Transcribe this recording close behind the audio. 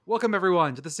Welcome,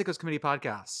 everyone, to the Sickos Committee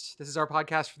Podcast. This is our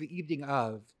podcast for the evening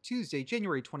of Tuesday,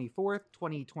 January 24th,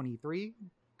 2023.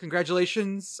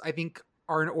 Congratulations, I think,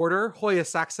 are in order. Hoya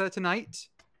Saxa tonight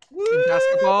in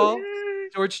basketball. Yay.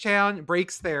 Georgetown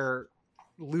breaks their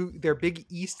Big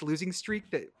East losing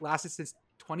streak that lasted since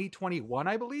 2021,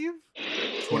 I believe.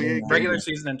 28 regular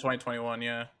season in 2021,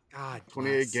 yeah. God,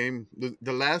 28 game.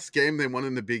 The last game they won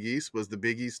in the Big East was the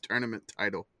Big East tournament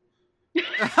title.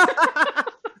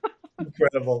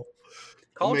 Incredible.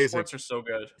 College Amazing. sports are so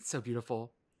good. It's so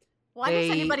beautiful. Why does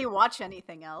anybody watch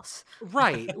anything else?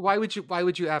 Right. Why would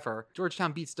you ever?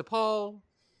 Georgetown beats DePaul.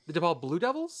 The DePaul Blue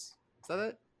Devils? Is that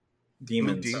it?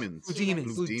 Demons.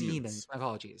 Blue Demons. My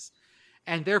apologies.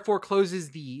 And therefore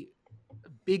closes the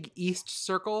Big East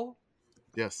circle.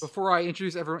 Yes. Before I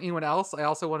introduce anyone else, I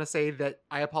also want to say that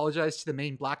I apologize to the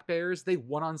Maine Black Bears. They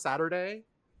won on Saturday,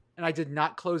 and I did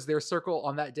not close their circle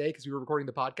on that day because we were recording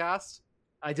the podcast.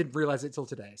 I didn't realize it till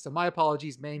today. So my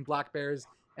apologies, Maine Black Bears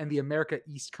and the America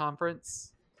East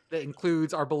Conference. That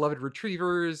includes our beloved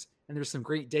Retrievers, and there's some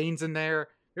Great Danes in there.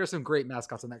 There are some great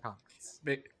mascots in that conference.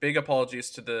 Big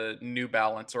apologies to the New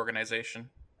Balance organization.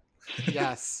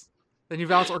 Yes. The New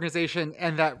Balance organization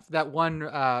and that one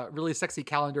really sexy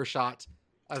calendar shot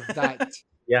of that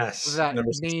Yes. that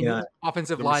main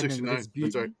offensive Number lineman with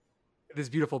 69. his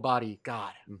beautiful body.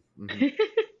 God. Mm-hmm.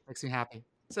 Makes me happy.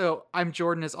 So I'm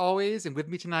Jordan as always, and with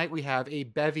me tonight we have a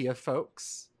bevy of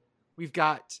folks. We've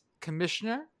got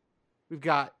Commissioner, we've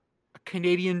got a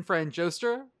Canadian friend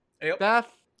Joester, Yep. Beth,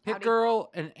 Pitt Howdy.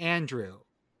 Girl, and Andrew.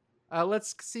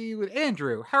 Let's see with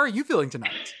Andrew. How are you feeling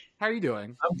tonight? How are you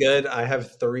doing? I'm good. I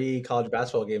have 3 college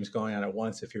basketball games going on at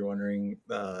once, if you're wondering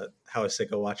how a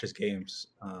sicko watches games.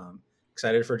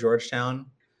 Excited for Georgetown.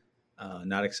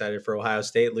 Not excited for Ohio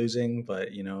State losing, but,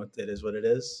 it is what it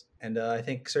is. And I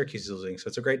think Syracuse is losing, so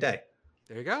it's a great day.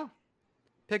 There you go.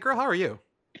 Pitt Girl, how are you?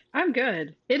 I'm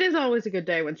good. It is always a good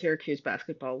day when Syracuse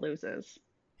basketball loses.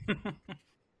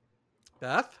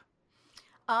 Beth?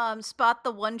 Spot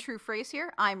the one true phrase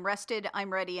here. I'm rested,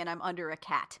 I'm ready, and I'm under a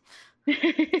cat. Yeah.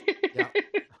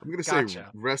 I'm going to Gotcha. say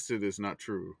rested is not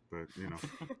true, but,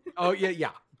 Oh, yeah.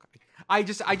 Okay. I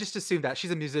just assumed that.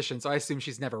 She's a musician, so I assume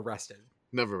she's never rested.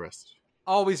 never rested.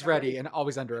 Always ready and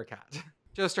always under a cat.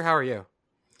 Joester, how are you?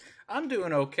 I'm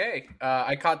doing okay.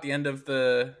 I caught the end of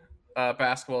the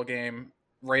basketball game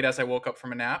right as I woke up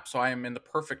from a nap, so I am in the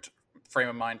perfect frame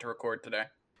of mind to record today.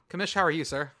 Commish, how are you,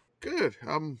 sir? Good.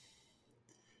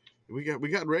 We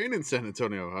got rain in San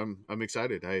Antonio. I'm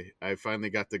excited. I finally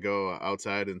got to go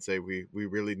outside and say we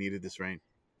really needed this rain.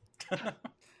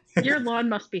 Your lawn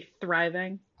must be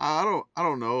thriving. I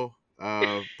don't know.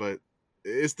 But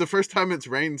it's the first time it's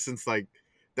rained since like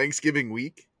Thanksgiving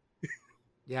week.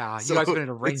 Yeah, you So guys have been in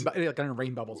a rain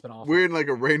bubble. It's been awful. We're in like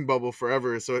a rain bubble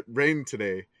forever. So it rained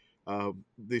today.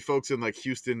 The folks in like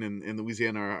Houston and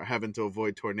Louisiana are having to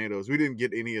avoid tornadoes. We didn't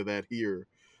get any of that here,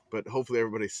 but hopefully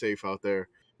everybody's safe out there.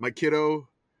 My kiddo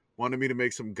wanted me to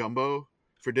make some gumbo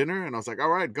for dinner, and I was like, all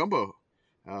right, gumbo.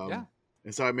 Yeah.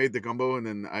 And so I made the gumbo, and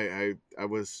then I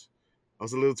was a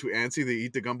little too antsy to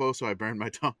eat the gumbo, so I burned my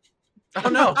tongue. Oh,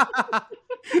 no.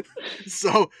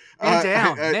 So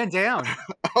Man down.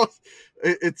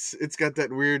 It's got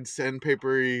that weird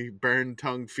sandpapery burned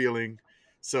tongue feeling.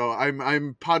 So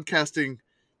I'm podcasting,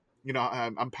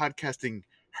 I'm podcasting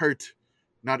hurt,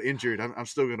 not injured. I'm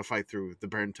still gonna fight through the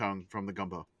burned tongue from the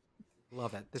gumbo.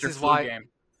 Love it. This It's your is flu why. game.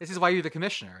 This is why you're the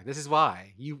commissioner. This is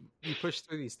why you push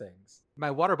through these things.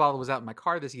 My water bottle was out in my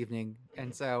car this evening,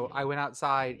 and so I went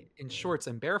outside in shorts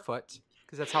and barefoot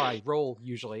because that's how I roll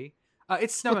usually.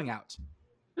 It's snowing out.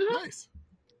 Nice.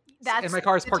 That's And my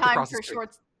car is the parked time across the for street.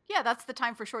 shorts. Yeah, that's the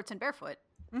time for shorts and barefoot.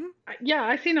 Yeah,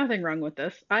 I see nothing wrong with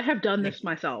this. I have done this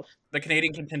myself. The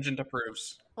Canadian contingent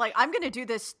approves. Like, I'm going to do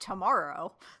this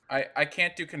tomorrow. I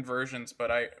can't do conversions,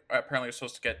 but I apparently was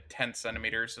supposed to get 10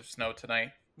 centimeters of snow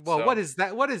tonight. Well, So- what is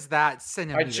that? What is that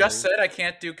centimeter? I just said I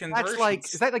can't do conversions. That's like,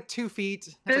 is that like 2 feet?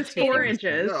 That's It's like 2 4 feet.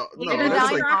 inches. No, It It is is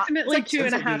that's like approximately it's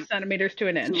like 2.5 centimeters to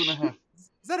an 2.5. inch.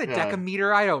 Is that a Yeah.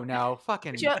 decameter? I don't know.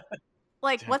 Fucking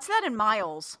Like, what's that in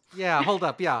miles? yeah. Hold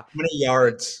up. Yeah. How many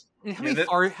yards? And how Yeah,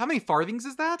 many how many farthings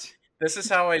is that? This is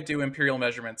how I do imperial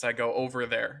measurements. I go over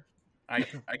there. I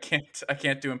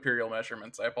can't do imperial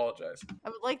measurements. I apologize. I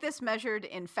would like this measured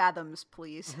in fathoms,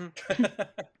 please.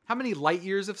 How many light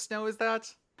years of snow is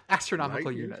that? Astronomical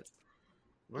Light years? units.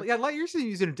 What? Yeah, light years is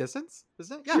used in a distance,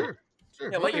 isn't it? Yeah.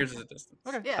 Sure. Yeah, light years is a distance.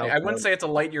 Okay. Yeah. I wouldn't say it's a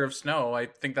light year of snow. I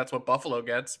think that's what Buffalo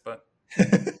gets, but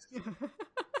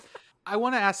I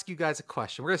want to ask you guys a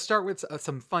question. We're going to start with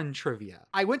some fun trivia.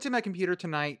 I went to my computer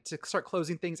tonight to start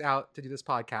closing things out to do this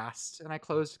podcast, and I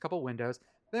closed a couple windows.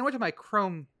 Then I went to my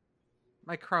Chrome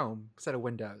my Chrome set of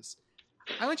windows.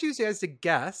 I want you guys to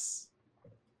guess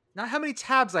not how many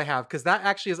tabs I have, because that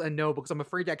actually is a no, because I'm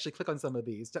afraid to actually click on some of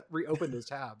these to reopen those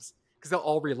tabs, because they'll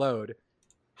all reload.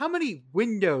 How many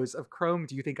windows of Chrome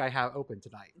do you think I have open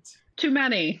tonight? Too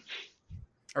many.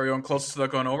 Are we going closest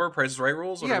without going over? Price is Right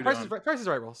rules? Yeah, Price is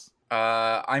Right rules.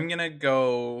 I'm going to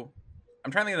go...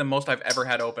 I'm trying to think of the most I've ever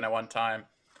had open at one time.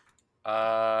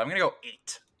 I'm going to go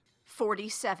 8.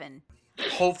 47.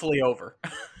 Hopefully over.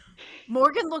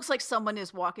 Morgan looks like someone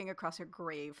is walking across her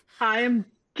grave. I am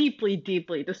deeply,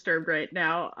 deeply disturbed right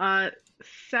now.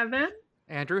 7.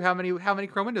 Andrew, how many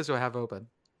Chrome windows do I have open?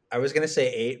 I was gonna say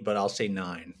 8, but I'll say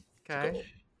 9. Okay.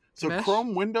 So Commish?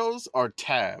 Chrome windows are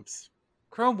tabs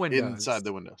Chrome windows. inside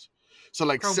the windows. So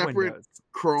like Chrome separate windows.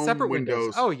 Chrome Separate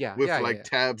windows Oh, yeah. with yeah, like yeah.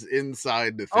 tabs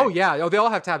inside the thing. Oh, yeah. Oh, they all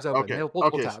have tabs open. Okay. They have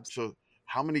multiple Okay. tabs. So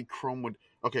how many Chrome would?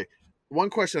 Okay. One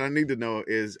question I need to know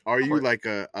is: are you course. like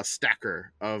a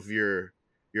stacker of your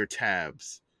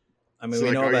tabs? I mean, So, we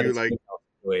like, know are that you, it's like-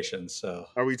 situations, so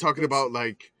Are we talking about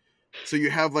like? So you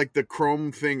have like the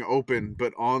Chrome thing open,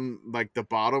 but on like the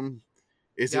bottom,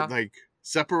 is Yeah. it like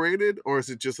separated, or is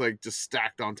it just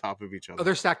stacked on top of each other? Oh,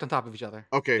 they're stacked on top of each other.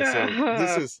 Okay, so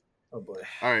this is oh boy.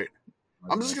 all right.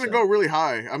 I'm just gonna go really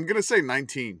high. I'm gonna say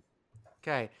 19.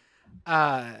 Okay.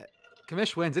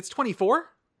 Commish wins. It's 24.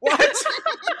 What?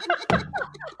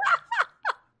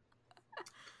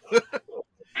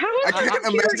 How I is can't Frontier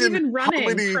imagine even how running?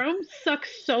 many- Chrome sucks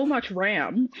so much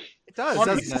RAM. It does, On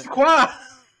doesn't it? squad.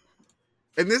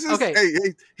 And this is Okay.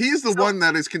 hey, he's the one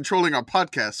that is controlling our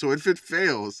podcast. So if it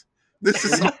fails, this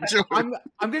is all Joe.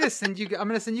 I'm gonna send you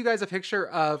guys a picture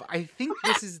of. I think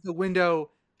this is the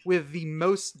window with the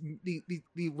most the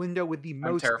window with the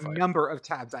most terrified. number of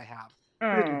tabs I have.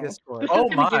 Put it in Oh, Discord. this Oh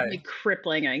is gonna my. give me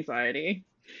crippling anxiety.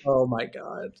 Oh my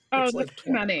god. Oh, It's that's like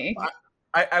too many.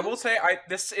 I will say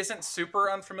this isn't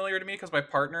super unfamiliar to me because my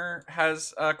partner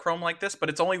has Chrome like this, but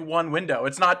it's only one window.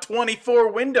 It's not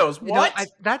 24 windows. You know, What?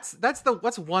 that's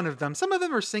one of them. Some of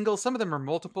them are single, some of them are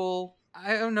multiple.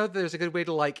 I don't know if there's a good way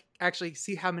to like actually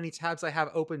see how many tabs I have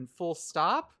open full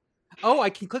stop. Oh, I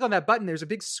can click on that button. There's a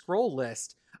big scroll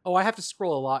list. Oh, I have to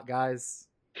scroll a lot, guys.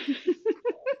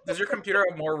 Does your computer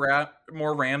have more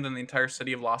RAM than the entire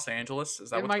city of Los Angeles? Is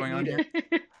that It what's might going on need here?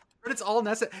 it. But it's all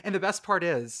necessary. And the best part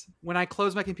is when I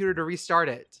close my computer to restart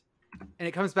it and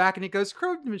it comes back and it goes,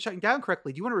 Chrome has been shutting down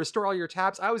correctly. Do you want to restore all your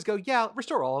tabs? I always go, yeah,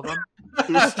 restore all of them.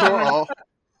 Restore all.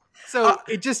 So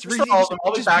it just I'll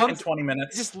be back in bumps- 20 it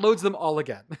minutes. just loads them all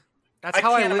again. That's I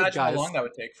how I can't live, imagine guys. how long that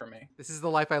would take for me. This is the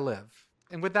life I live.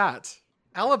 And with that,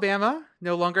 Alabama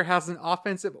no longer has an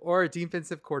offensive or a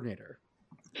defensive coordinator.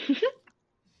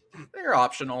 They're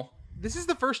optional. This is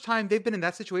the first time they've been in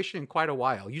that situation in quite a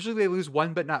while. Usually they lose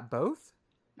one, but not both.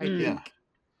 I Mm. think.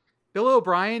 Bill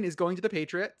O'Brien is going to the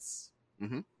Patriots.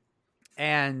 Mhm.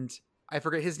 And I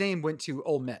forget his name went to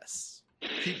Ole Miss.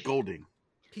 Pete Golding.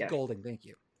 Pete Yes. Golding, thank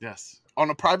you. Yes, on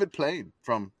a private plane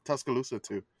from Tuscaloosa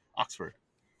to Oxford.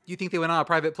 You think they went on a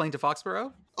private plane to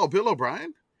Foxborough? Oh, Bill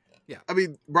O'Brien? Yeah. I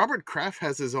mean, Robert Kraft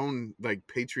has his own like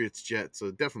Patriots jet,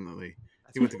 so definitely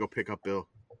he went to go pick up Bill.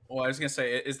 Well, I was going to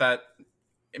say, is that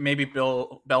maybe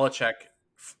Bill Belichick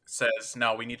says,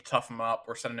 no, we need to toughen him up.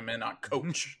 We're sending him in on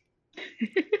coach.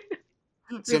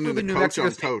 They Sending flew the New coach Mexico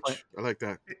on State coach. plane- I like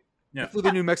that. they flew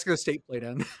the New Mexico State plane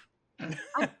in.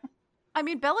 I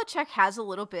mean, Belichick has a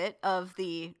little bit of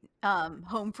the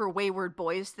home for wayward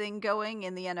boys thing going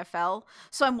in the NFL.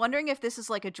 So I'm wondering if this is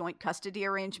like a joint custody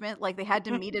arrangement. Like they had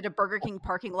to meet at a Burger King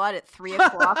parking lot at 3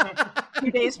 o'clock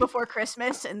 2 days before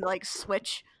Christmas and like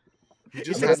switch. You It's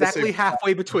just had to exactly say,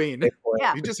 halfway between.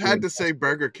 Yeah. you just had to say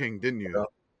Burger King, didn't you?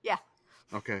 Yeah.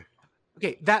 Okay.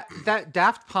 Okay, that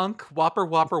Daft Punk Whopper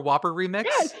remix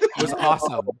Yes. was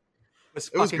awesome. It was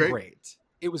It was fucking great. great.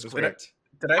 It was was great.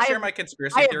 Did I I share have- my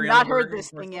conspiracy I have theory? not on the heard Burger this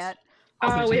King thing commercials? yet. I'll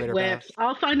send Oh, you it later, whips. Beth.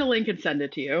 I'll find a link and send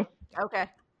it to you. Okay.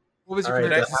 What was your All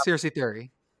right, conspiracy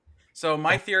theory? So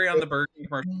my theory on the Burger King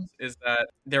commercials is that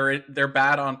they're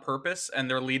bad on purpose and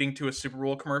they're leading to a Super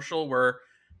Bowl commercial where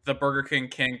the Burger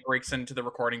King breaks into the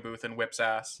recording booth and whips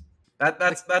ass.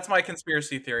 That's my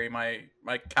conspiracy theory, my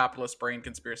capitalist brain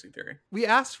conspiracy theory. We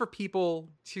asked for people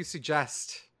to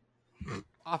suggest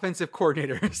offensive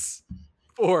coordinators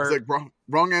for It's like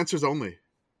wrong answers only.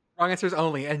 wrong answers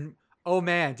only, and oh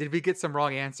man, did we get some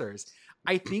wrong answers?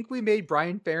 I think we made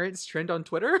Brian Ferentz trend on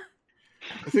Twitter.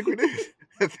 I think we did.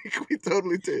 I think we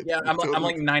totally did. Yeah, We I'm totally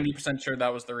like 90% sure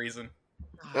that was the reason.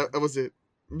 That was it.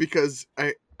 Because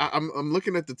I'm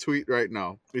looking at the tweet right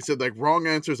now. He said like wrong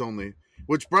answers only,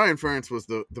 which Brian Ferentz was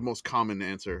the most common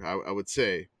answer. I would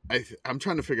say. I'm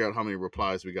trying to figure out how many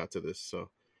replies we got to this. So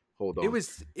hold on. It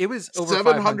was over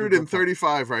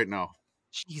 735 right now.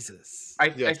 Jesus. I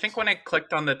think when I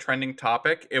clicked on the trending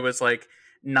topic, it was like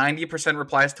 90%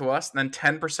 replies to us, and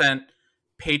then 10%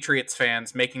 Patriots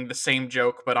fans making the same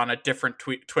joke, but on a different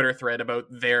Twitter thread about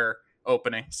their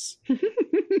openings.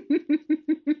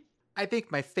 I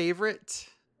think my favorite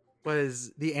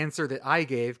was the answer that I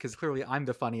gave, because clearly I'm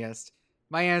the funniest.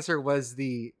 My answer was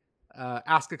the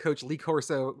Ask a Coach Lee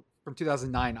Corso from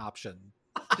 2009 option.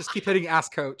 Just keep hitting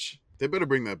Ask Coach. They better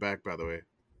bring that back, by the way.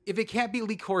 If it can't be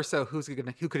Lee Corso, who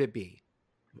could it be?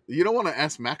 You don't want to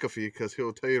ask McAfee because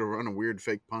he'll tell you to run a weird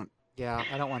fake punt. Yeah,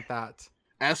 I don't want that.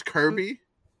 Ask Kirby.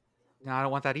 No, I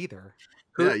don't want that either.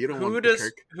 Who, Yeah, you don't want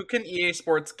Kirk. Who can EA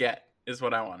Sports get is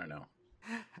what I want to know.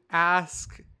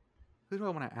 Who do I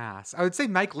want to ask? I would say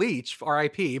Mike Leach,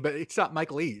 RIP, but it's not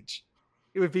Mike Leach.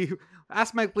 It would be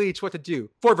ask Mike Leach what to do.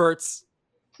 4 verts.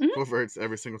 4 verts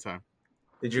every single time.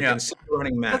 Did you consider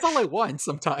running mesh? That's all I want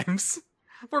sometimes.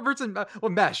 4 verts and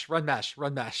mesh. Run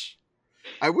mesh.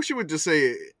 I wish you would just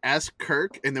say ask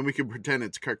Kirk, and then we can pretend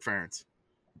it's Kirk Ferentz.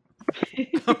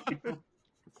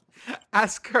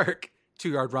 Ask Kirk.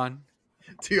 2-yard run.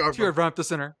 2-yard run up the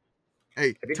center.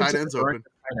 Hey, tight end's open.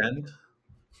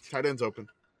 Tight end's open.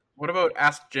 What about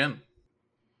Ask Jim?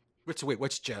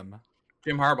 Which Jim?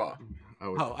 Jim Harbaugh. I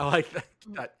like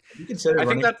that. You consider I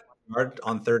think that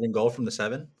on 3rd and goal from the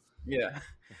 7? Yeah.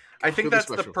 I think that's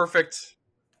the perfect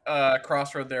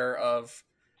crossroad there of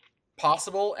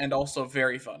possible and also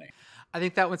very funny. I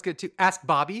think that one's good too. Ask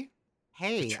Bobby.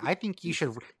 Hey, I think you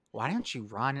should. Why don't you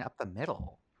run up the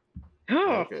middle?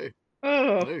 Oh. Okay.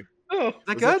 Oh. Hey. Oh. Is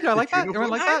that good? I like that. Everyone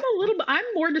like that? I'm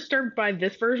more disturbed by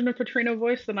this version of Petrino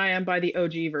voice than I am by the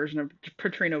OG version of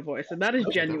Petrino voice, and that is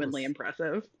genuinely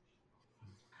impressive.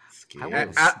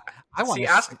 Ask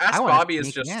Bobby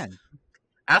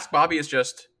is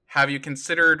just. Have you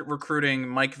considered recruiting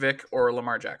Mike Vick or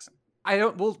Lamar Jackson?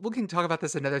 We can talk about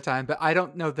this another time, but I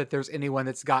don't know that there's anyone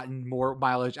that's gotten more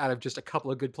mileage out of just a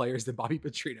couple of good players than Bobby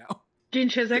Petrino. Gene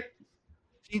Chizik.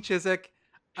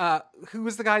 Who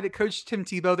was the guy that coached Tim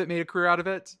Tebow that made a career out of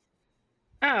it?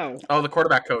 Oh, the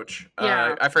quarterback coach.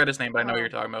 Yeah. I forget his name, but I know what you're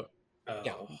talking about.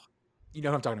 Yeah. You know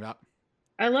what I'm talking about.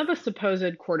 I love a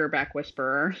supposed quarterback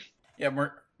whisperer. Yeah,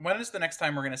 when is the next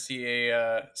time we're going to see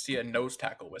a nose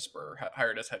tackle whisperer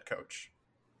hired as head coach?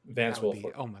 Vance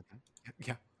Wilfork. Oh my god.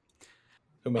 Yeah.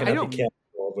 Who may not be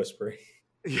capable of whispering.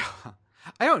 Yeah.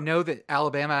 I don't know that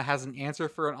Alabama has an answer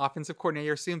for an offensive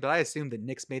coordinator soon, but I assume that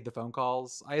Nick's made the phone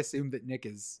calls. I assume that Nick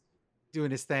is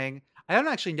doing his thing. I don't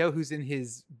actually know who's in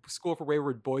his School for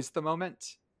Wayward Boys at the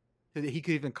moment that he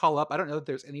could even call up. I don't know if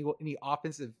there's any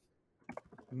offensive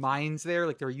minds there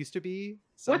like there used to be.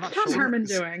 So what's Tom Herman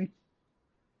doing?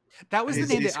 That was the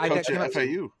name that I got. FAU.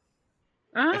 FAU.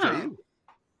 Yeah.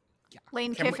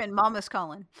 Lane Kiffin, Mama's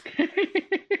calling.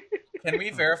 Can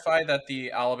we verify that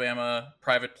the Alabama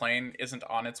private plane isn't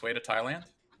on its way to Thailand?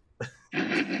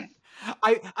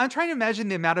 I'm trying to imagine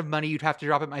the amount of money you'd have to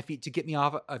drop at my feet to get me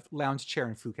off a lounge chair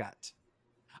in Phuket.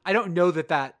 I don't know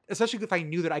that, especially if I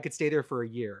knew that I could stay there for a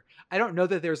year, I don't know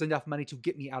that there's enough money to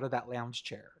get me out of that lounge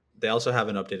chair. They also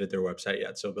haven't updated their website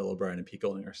yet, so Bill O'Brien and Pete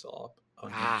Golding are still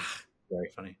up. Very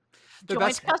funny.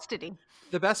 Joint custody.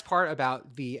 The best part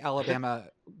about the Alabama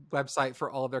website for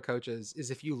all of their coaches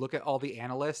is if you look at all the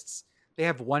analysts, they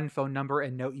have one phone number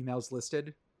and no emails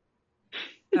listed.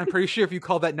 And I'm pretty sure if you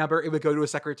called that number, it would go to a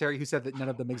secretary who said that none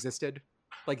of them existed.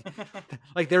 Like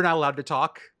they're not allowed to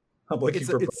talk. I'm looking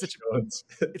for it's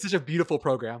such a beautiful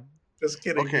program. Just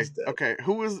kidding. Okay.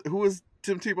 Who was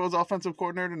Tim Tebow's offensive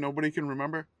coordinator? Nobody can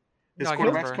remember his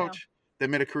quarterback's coach. They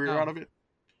made a career out of it.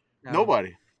 No.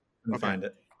 Nobody. Find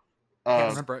it. Can't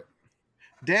remember it.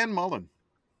 Dan Mullen.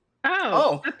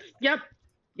 Oh. Yep.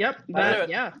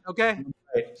 Yeah. Okay.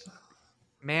 Right.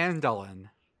 Mandolin.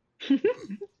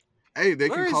 Hey, they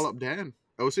can call up Dan.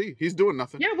 OC. He's doing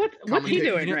nothing. Yeah, what's he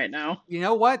doing right now? You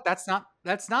know what? That's not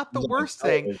the worst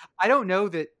thing. I don't know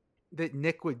that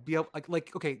Nick would be able,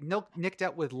 okay, Nick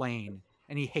dealt with Lane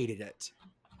and he hated it.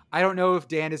 I don't know if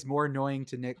Dan is more annoying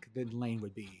to Nick than Lane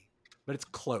would be, but it's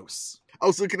close. I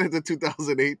was looking at the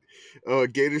 2008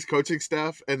 Gators coaching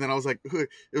staff, and then I was like, it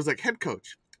was like head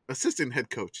coach, assistant head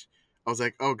coach. I was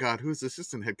like, oh God, who's the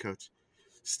assistant head coach?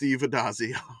 Steve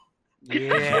Adazio.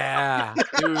 Yeah.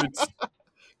 Dudes.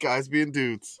 Guys being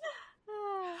dudes.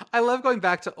 I love going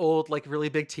back to old, really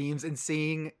big teams and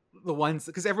seeing the ones,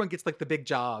 because everyone gets the big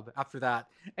job after that.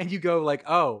 And you go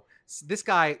oh, this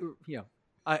guy,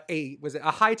 was it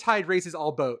a high tide raises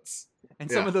all boats?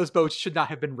 And some of those boats should not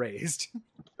have been raised.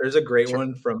 There's a great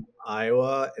one from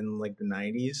Iowa in the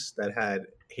 90s that had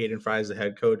Hayden Fry as the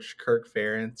head coach, Kirk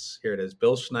Ferentz. Here it is,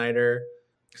 Bill Schneider.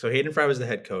 So Hayden Fry was the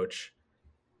head coach.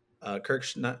 Kirk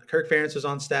Ferentz was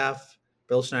on staff.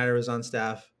 Bill Schneider was on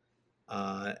staff.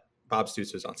 Bob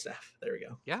Stutz was on staff. There we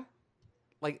go. Yeah.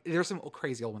 Like there's some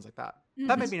crazy old ones like that. Mhm.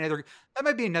 That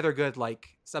might be another good like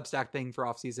Substack thing for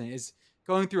off season is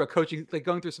going through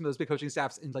going through some of those big coaching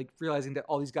staffs and like realizing that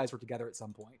all these guys were together at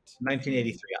some point.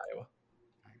 1983 Iowa.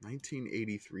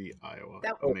 1983 Iowa.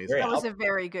 Amazing. That was a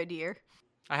very good year.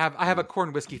 I have a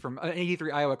corn whiskey from an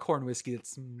 83 Iowa corn whiskey.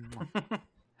 That's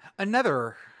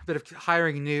another bit of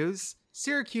hiring news.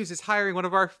 Syracuse is hiring one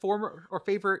of our former or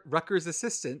favorite Rutgers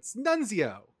assistants,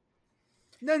 Nunzio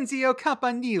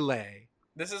Campanile.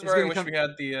 This is where I wish we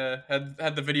had the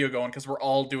had the video going because we're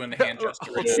all doing the hand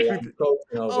gesture.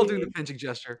 All doing the pinching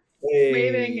gesture. Hey.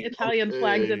 Waving Italian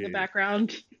flags in the Hey.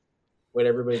 background. Wait,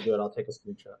 everybody do it. I'll take a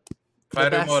screenshot.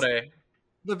 Fire more.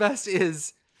 The best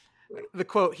is the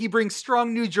quote, he brings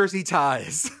strong New Jersey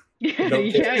ties.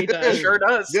 Yeah, he does. Sure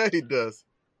does. Yeah, he does.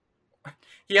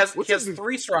 He has What's he has his-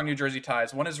 3 strong New Jersey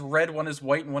ties. One is red, one is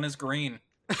white, and one is green.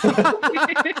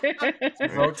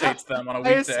 Rotates them on a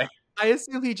weekday. I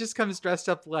assume he just comes dressed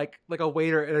up like a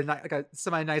waiter at a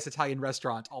semi-nice Italian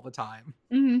restaurant all the time.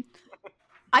 Mhm.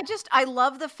 I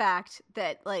love the fact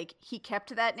that like he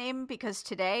kept that name because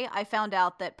today I found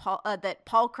out that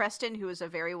Paul Creston, who is a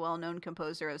very well-known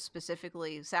composer of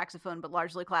specifically saxophone but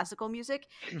largely classical music,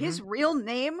 his real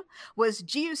name was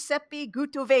Giuseppe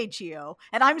Gutovecchio,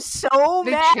 and I'm so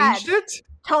They mad changed it?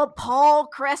 to Paul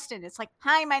Creston. It's like,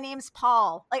 hi, my name's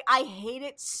Paul. Like I hate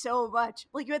it so much.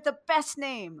 Like you had the best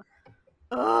name.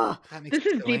 Ugh. That makes This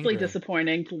me is so deeply angry.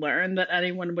 disappointing to learn that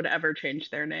anyone would ever change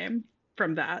their name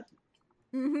from that.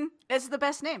 It's the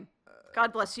best name.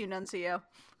 God bless you, Nunzio.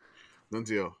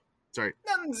 Nunzio. Sorry.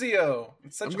 Nunzio.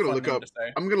 It's such I'm a gonna fun look name up. to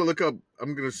say. I'm gonna look up.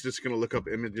 Just gonna look up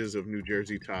images of New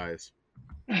Jersey ties.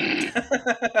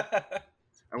 I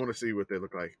want to see what they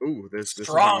look like. Ooh, this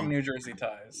Strong New Jersey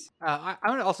ties. I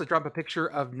want to also drop a picture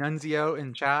of Nunzio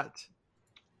in chat.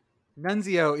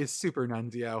 Nunzio is super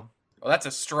Nunzio. Well, that's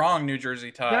a strong New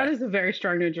Jersey tie. That is a very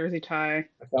strong New Jersey tie.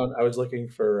 I was looking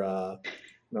for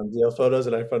Nunzio photos,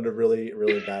 and I found a really,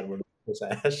 really bad one. Was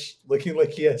Ash looking like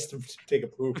he has to take a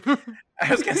poop? I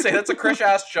was gonna say that's a Krish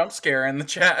ass jump scare in the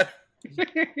chat.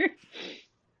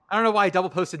 I don't know why I double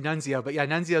posted Nunzio, but yeah,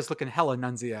 Nunzio's looking hella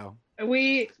Nunzio.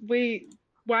 Why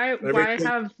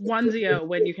have one Zio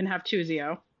when you can have two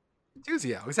Zio?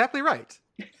 Nunzio, exactly right.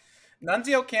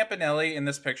 Nunzio Campanelli in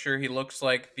this picture, he looks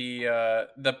like the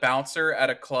bouncer at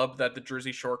a club that the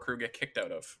Jersey Shore crew get kicked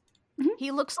out of.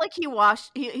 He looks like he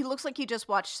looks like he just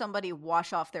watched somebody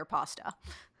wash off their pasta.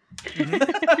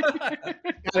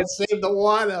 Gotta save the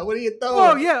water. What are you doing?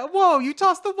 Whoa, yeah, whoa, you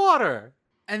tossed the water.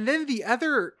 And then the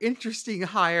other interesting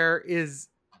hire is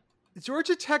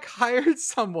Georgia Tech hired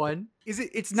someone.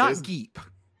 It's not Says- Geep.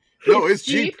 No, it's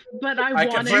Jeep. But I I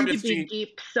wanted confirmed it to it's be Jeep.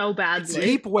 Jeep so It's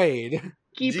badly. Geep Wade.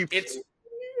 Jeep. Jeep.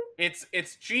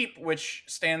 It's Jeep, which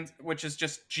is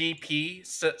just GP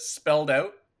spelled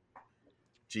out,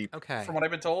 Jeep. Okay. from what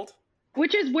I've been told.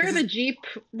 Which is where This the is- Jeep,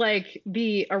 like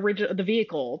the original, the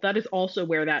vehicle, that is also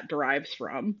where that derives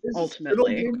from,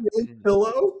 ultimately. Really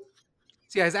pillow.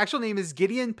 So yeah, his actual name is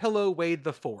Gideon Pillow Wade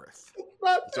the Fourth.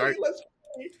 Not Sorry. let's-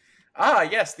 Ah,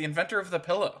 yes, the inventor of the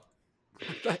pillow.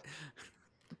 But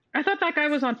I thought that guy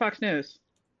was on Fox News.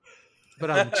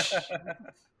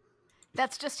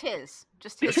 That's just his.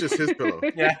 Just That's his. just his pillow.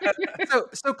 Yeah.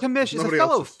 so Commish Nobody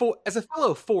else's. as a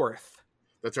fellow fourth.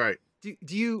 That's right. Do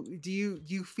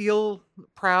you feel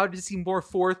proud to see more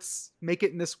fourths make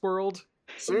it in this world?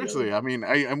 Seriously, I mean,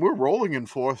 and we're rolling in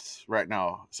fourths right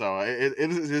now, so it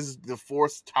is the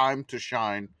fourth time to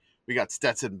shine. We got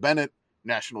Stetson Bennett,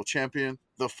 national champion,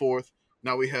 the fourth.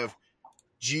 Now we have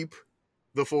Jeep,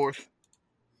 the fourth.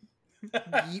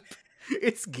 Geep.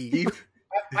 It's Geep. Jeep.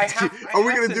 I have Are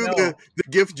we to gonna do know.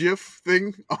 the GIF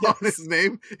thing on Yes. his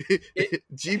name?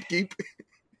 Jeep Geep.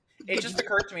 It just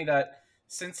occurred to me that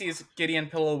since he's Gideon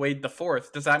Pillow Wade the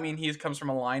Fourth, does that mean he comes from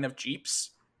a line of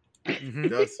Jeeps? Mhm.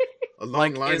 That's a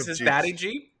long line Is of his Jeeps. daddy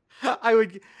Jeep? I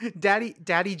would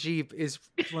Daddy Jeep is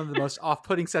one of the most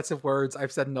off-putting sets of words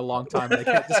I've said in a long time, and I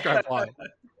can't describe why.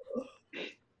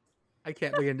 I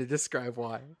can't begin to describe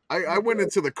why. I went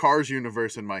into the Cars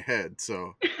universe in my head,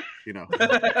 so you know,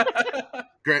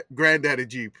 Granddaddy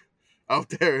Jeep out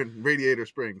there in Radiator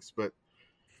Springs, but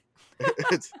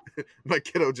it's my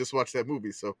kiddo just watched that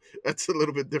movie, so that's a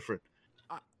little bit different.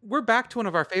 We're back to one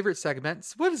of our favorite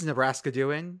segments. What is Nebraska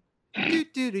doing? Do,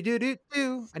 do, do, do, do,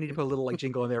 do. I need to put a little like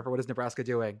jingle in there for what is Nebraska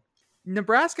doing.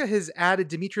 Nebraska has added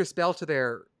Demetrius Bell to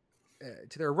their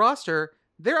roster.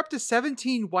 They're up to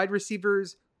 17 wide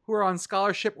receivers who are on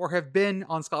scholarship or have been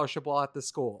on scholarship while at the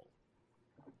school.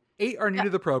 8 are new to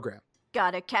the program.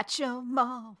 Gotta catch 'em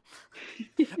all.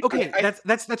 Okay,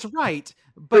 that's right.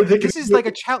 But this is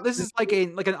like this is like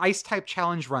an ice type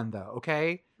challenge run though,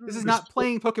 okay? This is not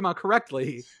playing Pokemon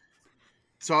correctly.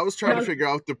 So I was trying to figure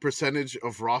out the percentage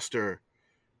of roster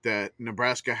that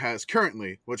Nebraska has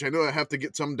currently, which I know I have to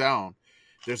get some down.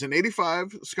 There's an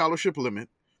 85 scholarship limit.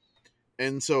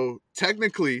 And so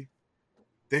technically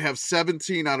they have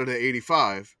 17 out of the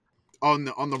 85 on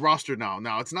the roster now.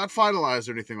 Now it's not finalized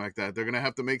or anything like that. They're going to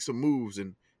have to make some moves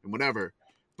and whatever.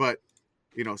 But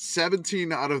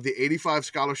 17 out of the 85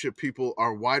 scholarship people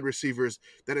are wide receivers.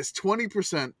 That is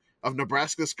 20% of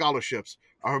Nebraska scholarships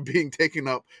are being taken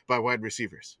up by wide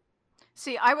receivers.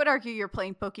 See, I would argue you're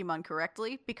playing Pokemon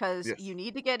correctly because you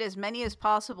need to get as many as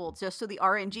possible just so the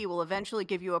RNG will eventually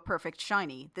give you a perfect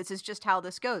shiny. This is just how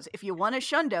this goes. If you want a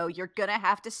Shundo, you're going to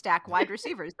have to stack wide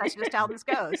receivers. That's just how this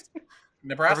goes.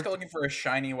 Nebraska looking for a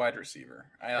shiny wide receiver.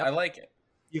 I like it.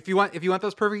 If you want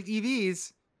those perfect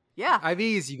EVs,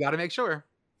 IVs, you got to make sure.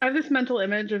 I have this mental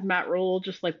image of Matt Rule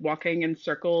just like walking in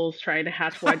circles trying to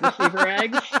hatch wide receiver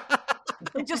eggs.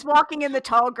 Just walking in the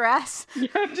tall grass. Yeah.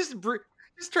 Just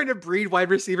trying to breed wide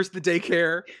receivers to the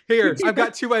daycare. Here, I've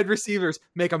got 2 wide receivers.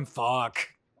 Make them fuck.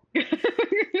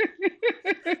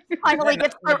 Finally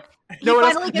gets no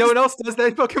one else does that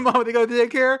in Pokemon when they go to the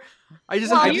daycare.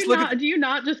 Do you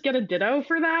not just get a Ditto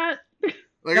for that?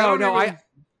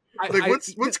 Like,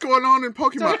 what's going on in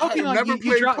Pokemon? I've never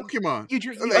played Pokemon.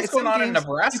 What's going on in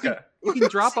Nebraska? You can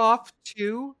drop off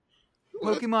 2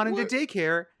 Pokemon into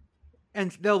daycare,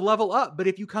 and they'll level up. But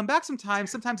if you come back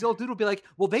sometimes the old dude will be like,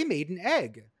 "Well, they made an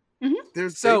egg." Mm-hmm.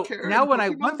 So now when I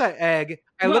want that egg,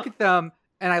 I look at them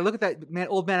and I look at that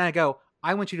old man and I go,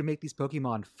 "I want you to make these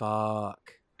Pokemon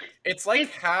fuck." It's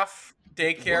like half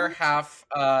daycare, half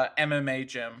MMA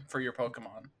gym for your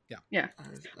Pokemon. Yeah.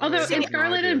 Although in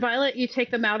Scarlet and Violet, you take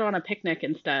them out on a picnic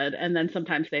instead, and then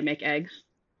sometimes they make eggs.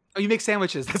 Oh, you make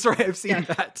sandwiches. That's right. I've seen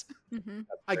that. Mm-hmm.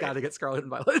 I got to get Scarlet and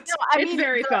Violet. No, it's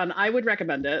very fun. I would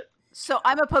recommend it. So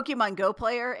I'm a Pokemon Go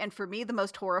player, and for me, the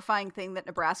most horrifying thing that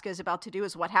Nebraska is about to do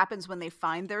is what happens when they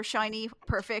find their shiny,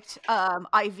 perfect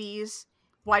IVs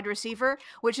wide receiver,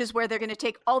 which is where they're going to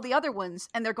take all the other ones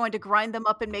and they're going to grind them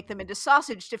up and make them into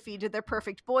sausage to feed to their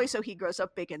perfect boy so he grows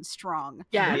up big and strong.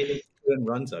 Yeah. And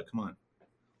Runza, come on.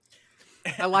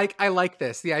 I like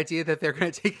this. The idea that they're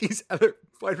going to take these other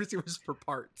wide receivers for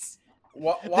parts.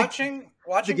 Watching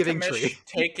Commish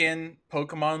take in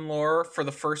Pokemon lore for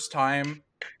the first time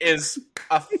is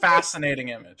a fascinating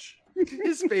image.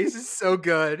 His face is so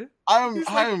good. I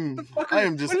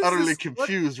am just utterly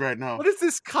confused right now. What is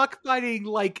this cockfighting,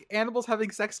 like animals having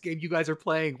sex game you guys are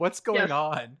playing? What's going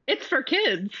on? It's for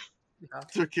kids.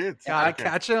 It's for kids. Gotta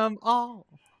catch them all.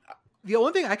 The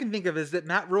only thing I can think of is that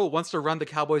Matt Rule wants to run the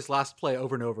Cowboys' last play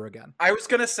over and over again. I was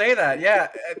gonna say that. Yeah,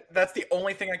 that's the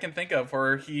only thing I can think of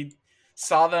where he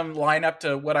saw them line up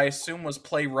to what I assume was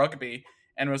play rugby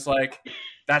and was like,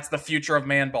 "That's the future of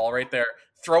man ball right there."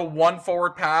 Throw one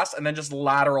forward pass and then just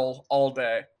lateral all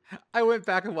day. I went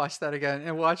back and watched that again,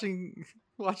 and watching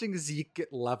Zeke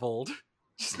get leveled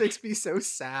just makes me so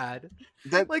sad.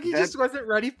 He just wasn't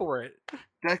ready for it.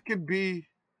 That could be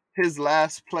his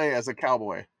last play as a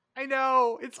Cowboy. I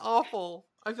know, it's awful.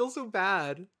 I feel so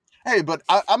bad. Hey, but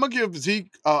I'm gonna give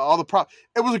Zeke all the props.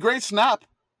 It was a great snap.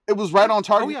 It was right on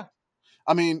target. Oh yeah.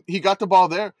 I mean, he got the ball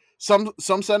there. Some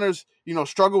centers,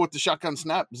 struggle with the shotgun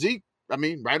snap. Zeke,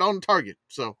 right on target.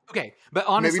 So okay, but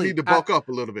honestly, maybe need to bulk up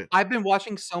a little bit. I've been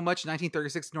watching so much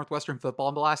 1936 Northwestern football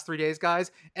in the last 3 days,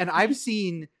 guys, and I've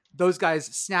seen those guys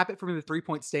snap it from the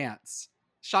 3-point stance.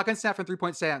 Shotgun snap from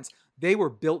 3-point stance. They were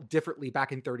built differently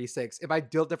back in 36. If I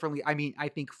built differently, I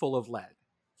think full of lead.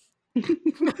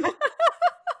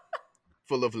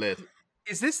 Full of lead.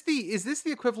 Is this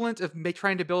the equivalent of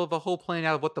trying to build the whole plane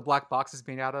out of what the black box is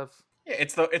made out of? Yeah,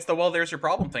 it's the well, there's your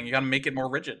problem thing. You got to make it more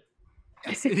rigid.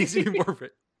 Yes, it needs to be more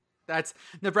rigid. That's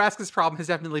Nebraska's problem. Has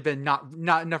definitely been not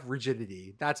enough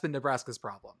rigidity. That's been Nebraska's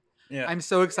problem. Yeah, I'm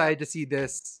so excited to see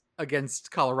this against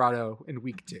Colorado in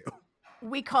week 2.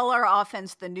 We call our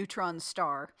offense the neutron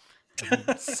star.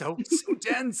 so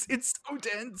dense. It's so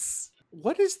dense.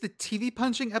 What is the TV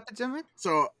punching epidemic?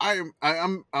 So I'm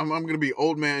gonna be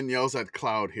old man yells at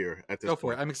cloud here at this point. Go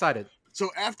for it. I'm excited. So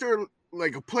after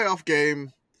like a playoff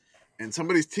game and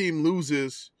somebody's team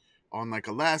loses on like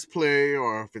a last play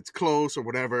or if it's close or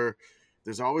whatever,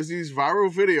 there's always these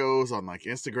viral videos on like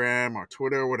Instagram or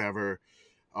Twitter or whatever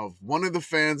of one of the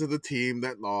fans of the team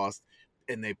that lost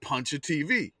and they punch a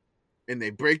TV and they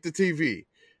break the TV.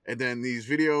 And then these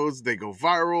videos, they go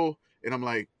viral and I'm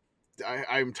like,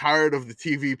 I'm tired of the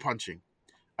TV punching.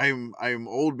 I'm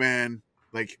old man.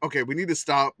 Like, okay, we need to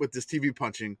stop with this TV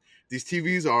punching. These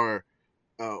TVs are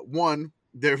one,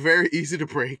 they're very easy to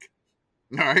break.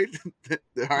 All right,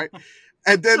 all right,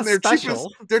 and then they're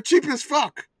cheap as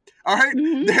fuck. All right,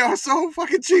 they are so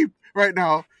fucking cheap right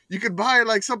now. You could buy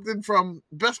like something from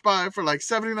Best Buy for like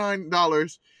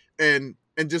 $79 and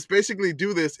just basically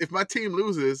do this. If my team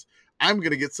loses, I'm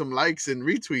gonna get some likes and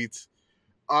retweets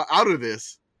out of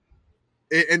this,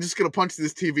 and just gonna punch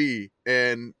this TV,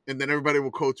 and then everybody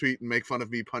will quote tweet and make fun of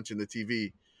me punching the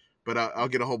TV, but I'll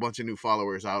get a whole bunch of new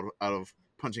followers out of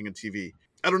punching a TV.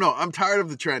 I don't know. I'm tired of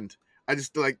the trend. I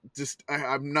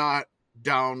I'm not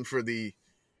down for the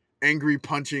angry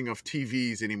punching of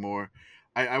TVs anymore.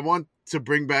 I want to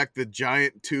bring back the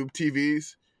giant tube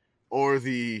TVs or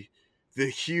the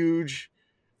huge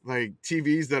like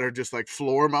TVs that are just like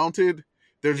floor mounted.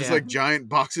 They're just like giant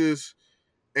boxes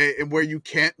and where you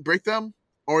can't break them.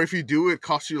 Or if you do, it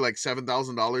costs you like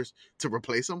 $7,000 to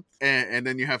replace them. And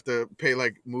then you have to pay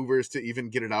like movers to even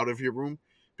get it out of your room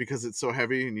because it's so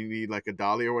heavy and you need like a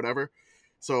dolly or whatever.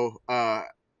 So I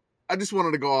just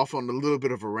wanted to go off on a little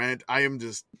bit of a rant. I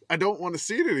don't want to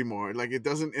see it anymore. Like it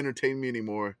doesn't entertain me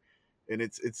anymore. And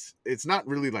it's not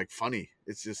really like funny.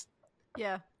 It's just,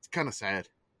 it's kind of sad.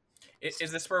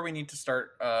 Is this where we need to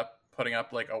start putting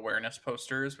up like awareness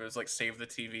posters where it's like Save the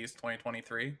TVs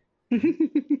 2023?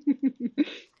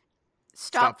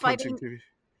 Stop fighting TVs.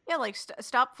 Yeah, like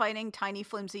stop fighting tiny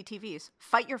flimsy TVs.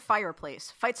 Fight your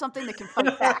fireplace. Fight something that can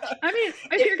fight back. I mean,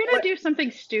 if you're gonna do something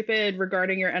stupid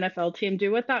regarding your NFL team,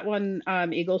 do what that one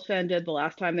Eagles fan did the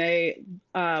last time they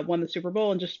won the Super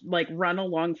Bowl and just like run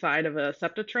alongside of a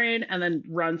SEPTA train and then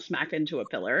run smack into a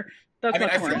pillar. That's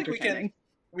much more entertaining.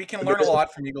 We can learn a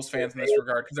lot from Eagles fans in this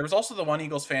regard because there was also the one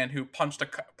Eagles fan who punched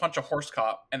a horse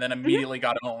cop and then immediately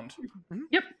got owned.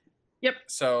 Yep.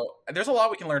 So there's a lot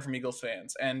we can learn from Eagles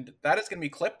fans, and that is going to be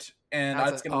clipped, and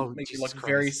that's going to make you look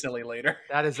very silly later.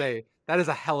 That is a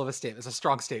hell of a statement. It's a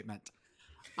strong statement.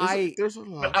 There's a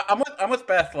lot. I'm with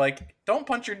Beth. Like, don't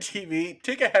punch your TV.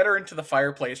 Take a header into the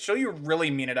fireplace. Show you really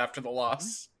mean it after the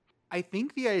loss. I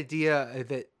think the idea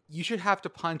that you should have to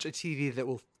punch a TV that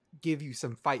will give you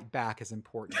some fight back is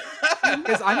important.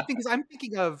 Because I'm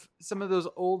thinking of some of those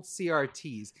old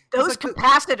CRTs. Those like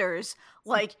capacitors,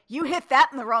 like you hit that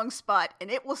in the wrong spot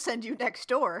and it will send you next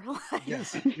door.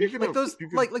 Yes,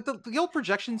 the old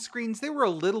projection screens, they were a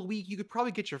little weak. You could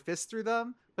probably get your fist through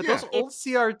them. But those old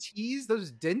CRTs, those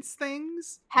dense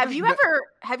things. Have you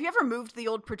ever moved the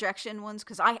old projection ones?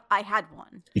 Because I had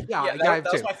one. Yeah, that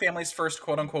was my family's first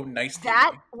quote unquote nice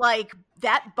TV.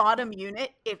 That bottom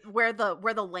unit, where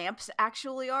the lamps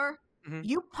actually are. Mm-hmm.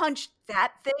 You punch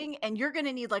that thing and you're going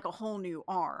to need like a whole new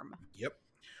arm. Yep.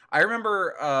 I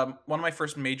remember one of my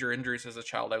first major injuries as a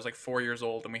child. I was like 4 years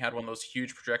old and we had one of those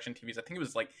huge projection TVs. I think it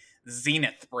was like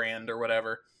Zenith brand or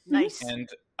whatever. Nice. And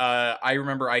I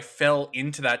remember I fell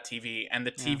into that TV and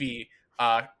the TV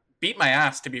beat my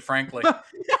ass, to be frankly.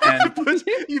 And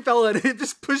you fell in it.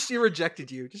 Just pushed you,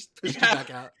 rejected you. Just pushed you back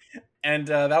out. And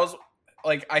that was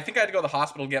like, I think I had to go to the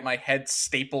hospital to get my head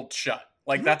stapled shut.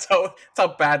 Like that's how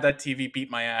bad that TV beat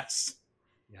my ass.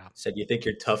 Yeah. Said, you think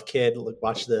you're tough, kid? Look,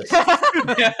 watch this.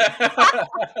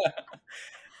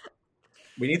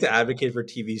 We need to advocate for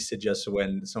TVs to just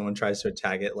when someone tries to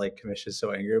attack it, like Commish is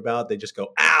so angry about, they just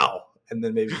go, ow! And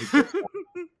then maybe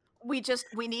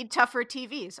we need tougher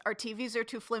TVs. Our TVs are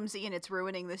too flimsy and it's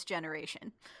ruining this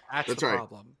generation. That's the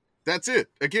problem. That's it.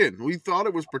 Again, we thought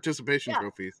it was participation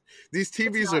trophies. These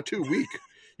TVs are too weak.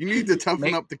 You need to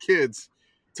toughen up the kids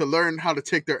to learn how to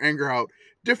take their anger out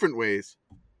different ways.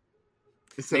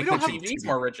 Make the TVs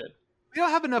more rigid. We don't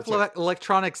have enough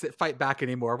electronics that fight back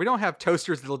anymore. We don't have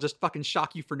toasters that'll just fucking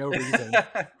shock you for no reason.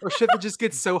 Or shit that just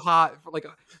gets so hot, like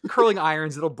curling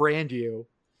irons that'll brand you.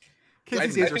 I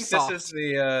think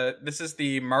this is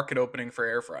the market opening for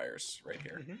air fryers right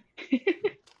here. Mm-hmm.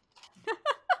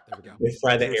 There we go. They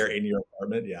fry the air in your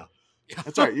apartment, yeah.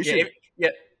 That's right. You should.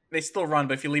 They still run,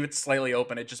 but if you leave it slightly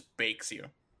open, it just bakes you.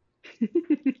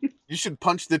 You should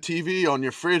punch the TV on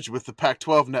your fridge with the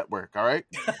Pac-12 network, all right?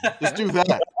 Just do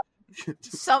that.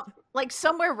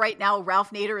 Somewhere right now,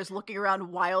 Ralph Nader is looking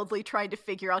around wildly trying to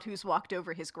figure out who's walked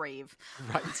over his grave.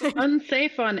 Right.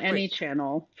 Unsafe on any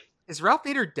channel. Is Ralph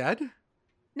Nader dead?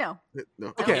 No.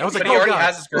 Okay, I was like, he already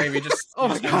has his grave. He just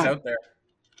goes out there.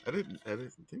 I didn't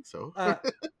think so.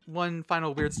 One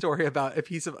final weird story about a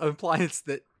piece of appliance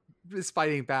that is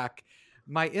fighting back.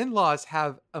 My in-laws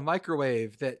have a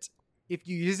microwave that, if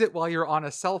you use it while you're on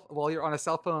a cell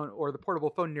phone or the portable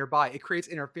phone nearby, it creates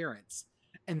interference,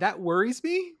 and that worries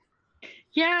me.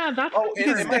 Yeah, that's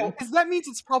because that means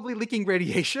it's probably leaking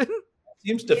radiation.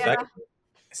 Seems defective.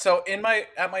 So at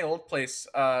my old place,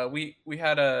 we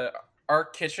had our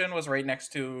kitchen was right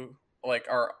next to like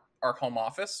our home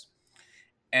office,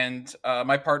 And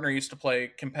my partner used to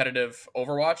play competitive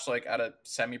Overwatch, like at a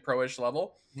semi-pro-ish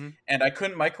level, and I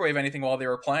couldn't microwave anything while they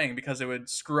were playing because it would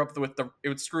screw up with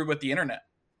the internet.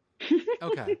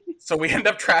 Okay. So we end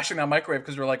up trashing that microwave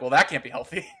because we're like, well, that can't be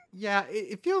healthy. Yeah,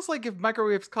 it feels like if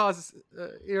microwaves cause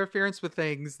interference with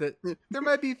things, that there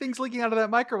might be things leaking out of that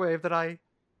microwave that I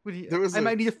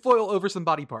might need to foil over some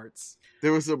body parts.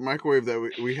 There was a microwave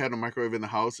that we had a microwave in the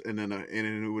house, and then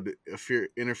it would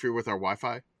interfere with our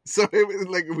Wi-Fi. So it was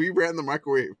like we ran the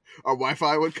microwave, our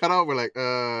Wi-Fi would cut out. We're like,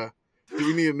 do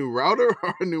we need a new router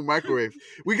or a new microwave?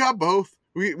 We got both.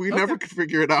 We never could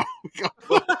figure it out. We got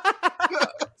both.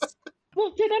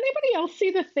 Well, did anybody else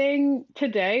see the thing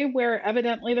today where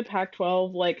evidently the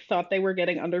Pac-12 like thought they were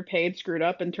getting underpaid, screwed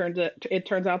up, and it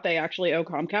turns out they actually owe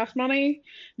Comcast money?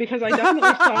 Because I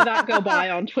definitely saw that go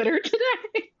by on Twitter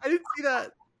today. I didn't see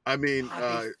that. I mean,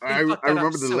 God, I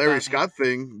remember the so Larry bad, Scott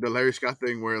thing. The Larry Scott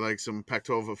thing where like some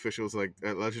Pac-12 officials like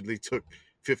allegedly took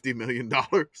 $50 million.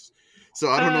 So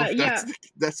I don't know if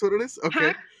that's what it is.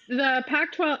 Okay. The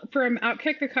Pac-12 from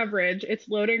Outkick the coverage, it's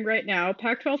loading right now.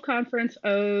 Pac-12 conference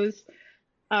owes.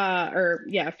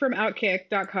 From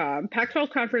Outkick.com.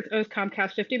 Pac-12 conference owes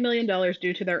Comcast $50 million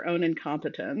due to their own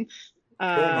incompetence.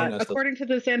 According to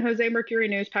the San Jose Mercury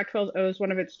News, Pac-12 owes one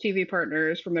of its TV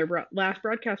partners from their last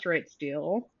broadcast rights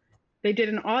deal. They did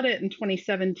an audit in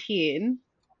 2017,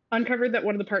 uncovered that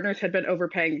one of the partners had been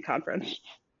overpaying the conference.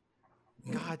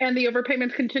 God. And the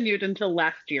overpayments continued until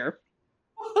last year.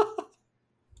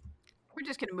 We're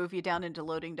just going to move you down into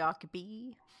loading dock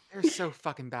B. They're so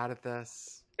fucking bad at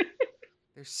this.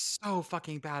 They're so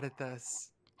fucking bad at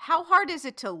this. How hard is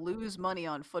it to lose money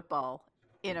on football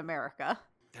in America?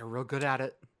 They're real good at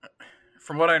it.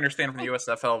 From what I understand from the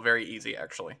USFL, very easy,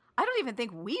 actually. I don't even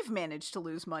think we've managed to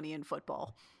lose money in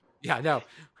football. Yeah, no.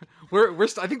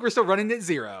 I think we're still running at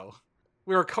zero.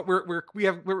 We are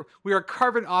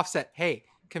carbon offset. Hey,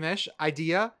 Commish,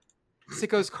 idea.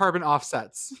 Sickos carbon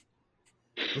offsets.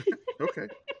 Okay.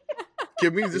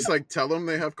 Can we just like tell them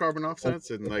they have carbon offsets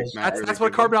and like not that's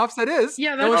what carbon offset is.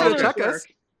 Yeah, no one's how gonna check those us.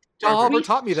 work. John Oliver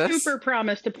taught me this. Super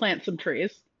promise to plant some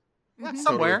trees. Yeah,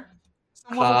 somewhere.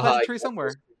 Someone will plant a tree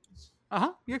somewhere.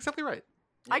 You're exactly right.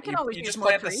 I can always you use just more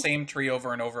plant trees. the same tree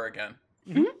over and over again.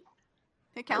 Mm-hmm.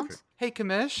 It counts. Okay. Hey,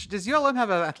 Commish, does ULM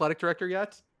have an athletic director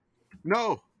yet?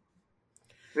 No.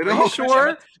 They Are don't. you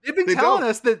sure? They've been They telling don't.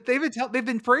 us that they've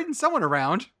been parading someone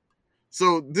around.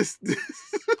 So this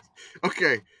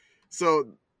okay. So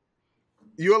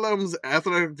ULM's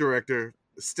athletic director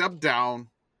stepped down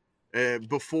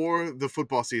before the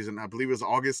football season. I believe it was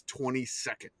August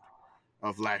 22nd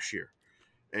of last year.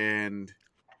 And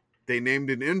they named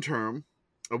an interim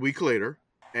a week later.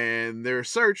 And their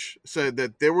search said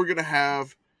that they were going to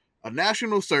have a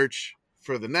national search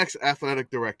for the next athletic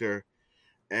director.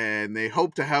 And they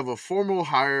hope to have a formal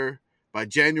hire by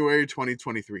January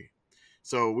 2023.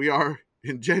 So we are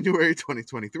in January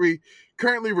 2023,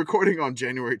 currently recording on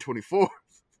January 24th.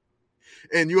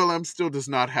 And ULM still does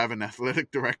not have an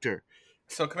athletic director.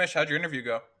 So, Commish, how'd your interview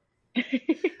go?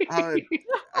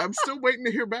 I'm still waiting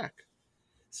to hear back.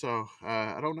 So,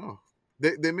 I don't know.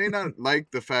 They may not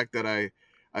like the fact that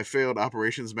I failed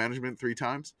operations management 3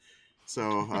 times.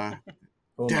 So,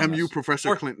 damn you,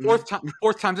 Professor Clinton.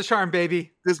 Fourth time's a charm,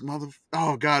 baby. This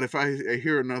oh God, if I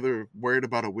hear another word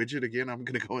about a widget again, I'm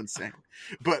going to go insane.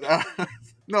 But,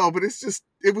 no, but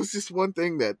it was just one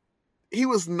thing that he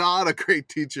was not a great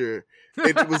teacher.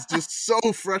 It was just so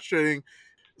frustrating.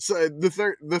 So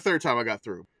the third time I got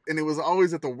through, and it was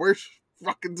always at the worst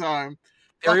fucking time.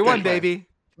 Very one, baby.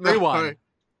 Very one. Right.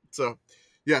 So,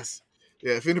 yes.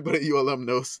 Yeah, if anybody at ULM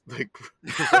knows, like,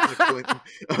 Professor Clinton,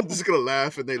 I'm just going to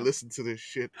laugh and they listen to this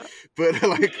shit. But,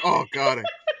 like, oh, God.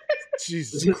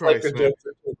 Jesus Christ, like man.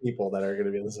 People that are going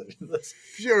to be listening to this.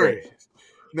 Fury.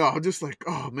 No, I'm just like,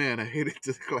 oh, man, I hated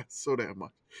this class so damn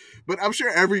much. But I'm sure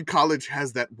every college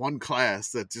has that one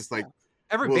class that just, like...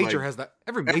 Every major has that.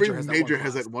 Every major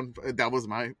has that one. That was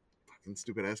my fucking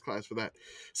stupid-ass class for that.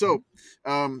 So,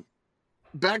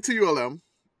 back to ULM.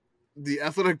 The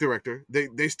athletic director,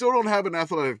 they still don't have an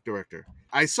athletic director.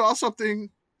 I saw something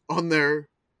on their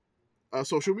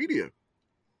social media,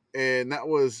 and that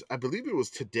was, I believe it was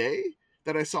today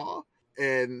that I saw,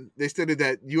 and they stated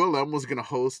that ULM was going to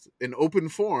host an open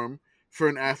forum for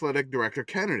an athletic director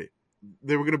candidate.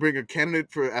 They were going to bring a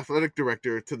candidate for athletic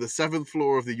director to the 7th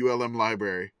floor of the ULM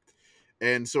library,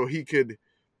 and so he could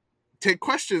take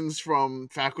questions from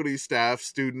faculty, staff,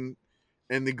 student,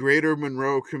 and the greater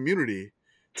Monroe community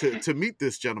to meet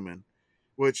this gentleman,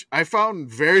 which I found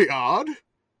very odd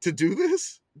to do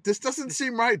this. This doesn't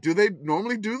seem right. Do they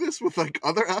normally do this with like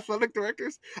other athletic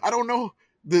directors? I don't know.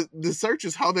 the search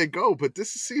is how they go, but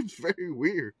this seems very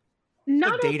weird.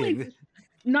 Not Like only dating.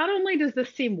 not only does this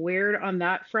seem weird on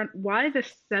that front, why the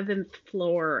 7th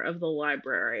floor of the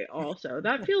library also?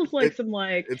 That feels like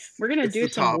we're gonna do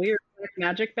some top. weird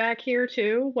magic back here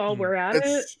too while we're at it.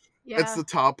 It's Yeah. the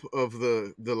top of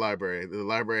the library. The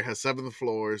library has 7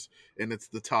 floors, and it's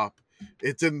the top.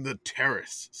 It's in the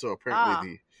terrace, so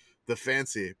apparently the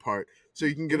fancy part. So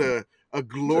you can get a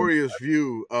glorious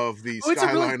view of the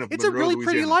skyline of Monroe, It's a really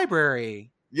pretty Louisiana.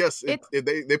 library. Yes, they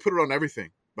put it on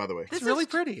everything. By the way, It's really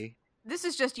pretty. This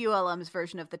is just ULM's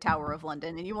version of the Tower of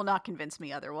London, and you will not convince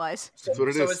me otherwise. That's what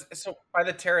it is. So by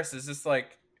the terrace, is this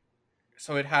like,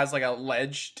 so it has like a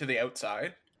ledge to the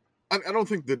outside? I don't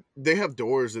think that they have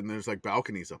doors and there's like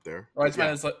balconies up there. Right. So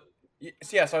I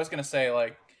was gonna say,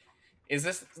 like, is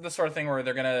this the sort of thing where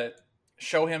they're gonna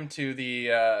show him to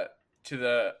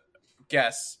the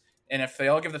guests, and if they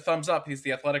all give the thumbs up, he's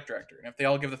the athletic director, and if they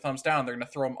all give the thumbs down, they're gonna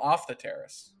throw him off the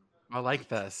terrace. I like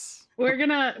this. We'll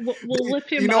lift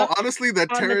him up. You know, honestly,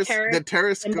 that on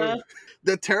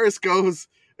the terrace goes.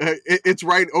 It's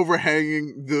right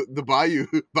overhanging the bayou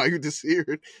de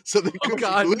Seared, so they could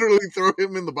literally throw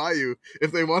him in the bayou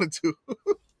if they wanted to.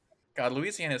 God,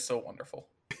 Louisiana is so wonderful.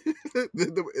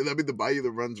 The bayou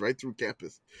that runs right through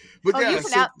campus. But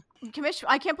Commish,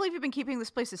 I can't believe you've been keeping this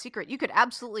place a secret. You could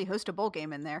absolutely host a bowl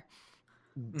game in there.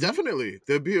 Definitely,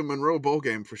 there'd be a Monroe bowl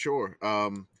game for sure.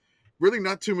 Really,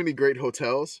 not too many great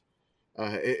hotels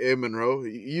in Monroe.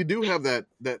 You do have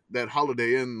that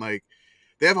Holiday Inn, like.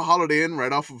 They have a Holiday Inn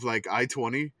right off of like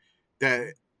I-20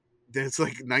 that's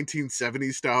like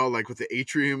 1970s style, like with the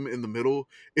atrium in the middle.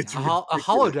 It's a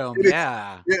holodome,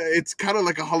 yeah. Yeah, it's kind of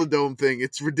like a holodome thing.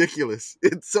 It's ridiculous.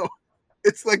 It's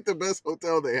like the best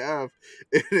hotel they have,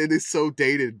 and it is so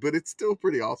dated, but it's still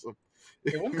pretty awesome.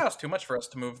 It won't cost too much for us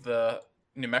to move the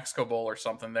New Mexico Bowl or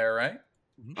something there, right?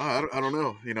 I don't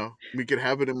know. You know, we could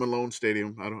have it in Malone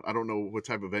Stadium. I don't know what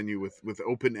type of venue with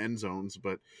open end zones,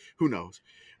 but who knows?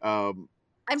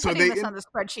 I'm putting this on the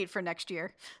spreadsheet for next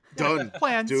year. Done.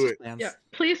 Plans. Do it. Plans. Yeah,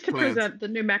 pleased to present the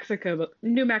New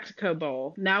Mexico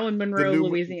Bowl, now in Monroe,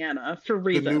 Louisiana, for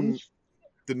reasons.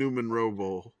 The new Monroe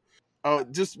Bowl.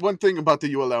 Just one thing about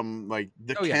the ULM, like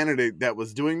the candidate that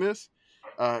was doing this,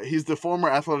 he's the former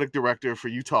athletic director for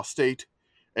Utah State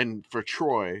and for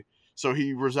Troy. So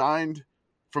he resigned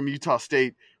from Utah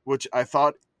State, which I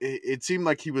thought it seemed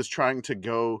like he was trying to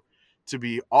go to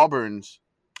be Auburn's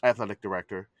athletic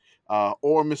director.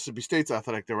 Or Mississippi State's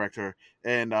athletic director,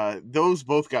 and those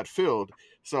both got filled.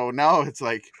 So now it's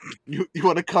like, you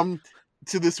want to come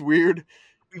to this weird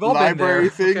library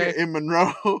thing in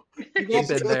Monroe? We've all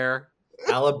been there.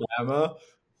 Alabama,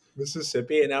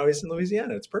 Mississippi, and now he's in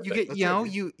Louisiana. It's perfect.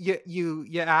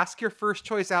 You ask your first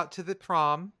choice out to the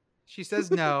prom. She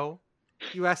says no.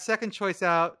 You ask second choice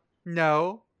out,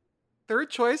 no. Third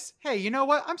choice, hey, you know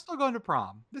what? I'm still going to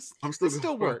prom. This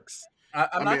still works.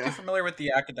 I'm not too familiar with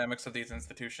the academics of these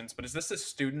institutions, but is this a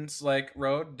student's like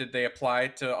road? Did they apply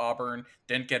to Auburn,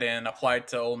 didn't get in, applied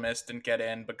to Ole Miss, didn't get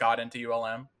in, but got into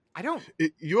ULM?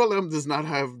 ULM does not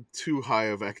have too high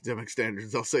of academic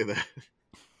standards, I'll say that.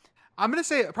 I'm going to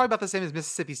say probably about the same as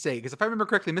Mississippi State, because if I remember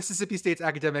correctly, Mississippi State's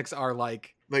academics are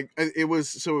like it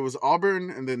was Auburn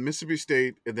and then Mississippi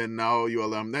State and then now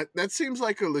ULM. That seems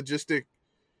like a logistic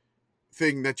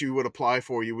thing that you would apply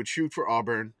for. You would shoot for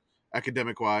Auburn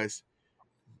academic wise.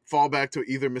 Fall back to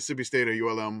either Mississippi State or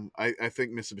ULM. I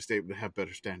think Mississippi State would have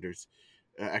better standards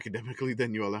academically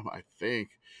than ULM, I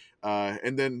think.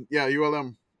 And then,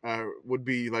 ULM would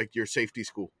be like your safety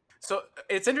school. So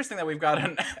it's interesting that we've got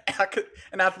an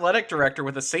athletic director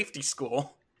with a safety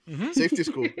school. Mm-hmm. Safety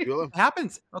school, ULM. It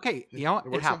happens. Okay, you know what?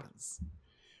 It happens.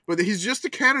 But he's just a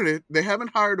candidate. They haven't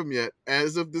hired him yet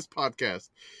as of this podcast.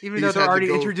 Even though they're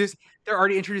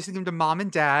already introducing him to mom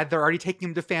and dad. They're already taking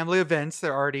him to family events.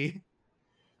 They're already...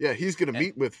 Yeah, he's going to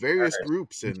meet with various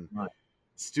groups and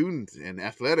students and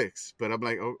athletics. But I'm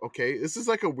like, oh, okay, this is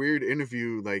like a weird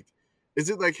interview. Like, is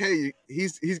it like, hey,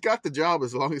 he's got the job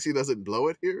as long as he doesn't blow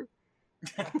it here?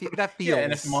 That feels. Yeah,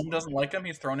 and if mom doesn't like him,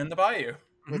 he's thrown in the bayou.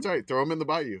 That's right. Throw him in the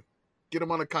bayou. Get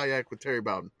him on a kayak with Terry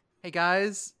Bowden. Hey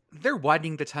guys, they're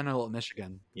widening the tunnel at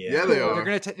Michigan. Yeah, they are.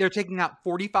 They're taking out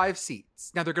 45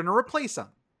 seats. Now they're going to replace them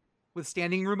with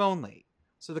standing room only.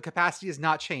 So the capacity has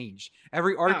not changed.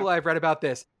 Every article I've read about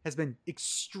this has been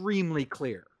extremely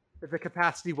clear that the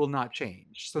capacity will not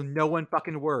change. So no one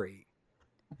fucking worry.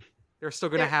 They're still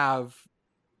going to have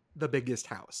the biggest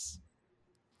house.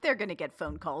 They're going to get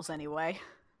phone calls anyway.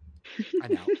 I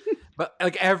know. But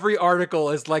like every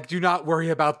article is like, do not worry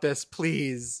about this,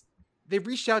 please. They've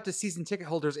reached out to season ticket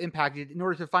holders impacted in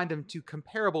order to find them to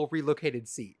comparable relocated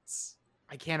seats.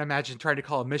 I can't imagine trying to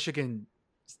call a Michigan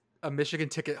a Michigan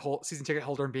season ticket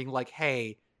holder and being like,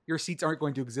 "Hey, your seats aren't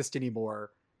going to exist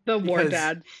anymore." The war Because-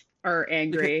 dads are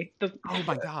angry. Oh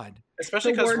my god!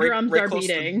 Especially The war because drums are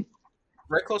beating.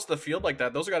 right close to the field like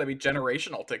that. Those are got to be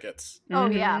generational tickets. Oh,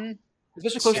 yeah. Mhm.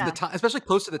 Especially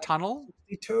close to the tunnel.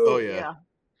 Oh yeah.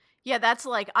 Yeah, that's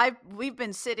like we've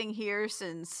been sitting here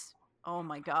since. Oh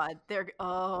my god,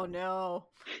 oh no.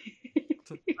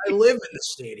 I live in the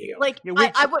stadium. Like Yeah,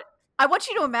 I want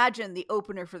you to imagine the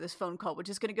opener for this phone call, which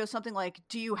is going to go something like,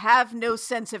 "Do you have no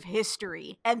sense of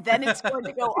history?" And then it's going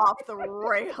to go off the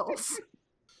rails.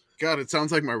 God, it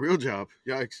sounds like my real job.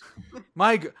 Yikes!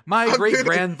 My great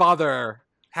grandfather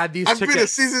had these I've tickets. been a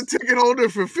season ticket holder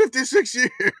for 56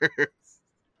 years.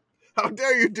 How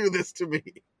dare you do this to me?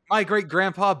 My great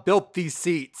grandpa built these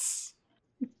seats.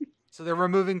 So they're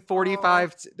removing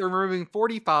 45. They're removing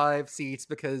 45 seats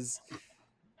because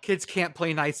kids can't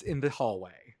play nice in the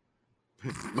hallway.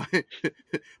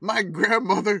 My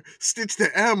grandmother stitched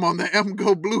the M on the M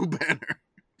Go Blue banner.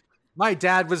 My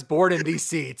dad was born in these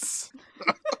seats.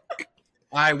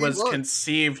 I was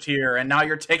conceived here, and now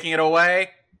you're taking it away?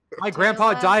 My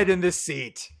grandpa died in this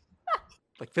seat.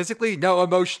 Like physically, no,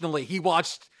 emotionally. He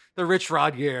watched the Rich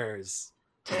Rod years.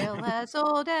 Tale as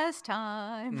old as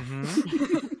time.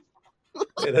 Mm-hmm.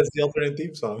 Yeah, that's the alternate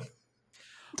theme song.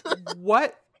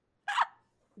 What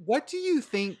do you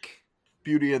think?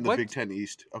 Beauty and the What? Big Ten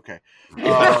East. Okay.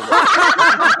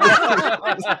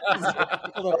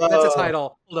 Hold up, that's a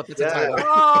title. Hold up, that's a title. there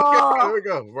Oh, we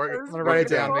go. I'm gonna write it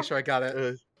down. Make sure I got it.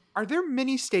 Uh, Are there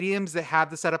many stadiums that have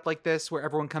the setup like this where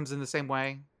everyone comes in the same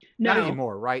way? No. Not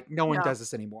anymore, right? No one No. does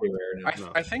this anymore.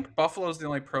 I think Buffalo's the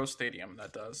only pro stadium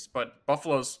that does, but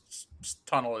Buffalo's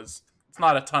tunnel it's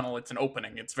not a tunnel, it's an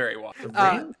opening. It's very wide. The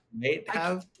Rams might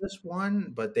have this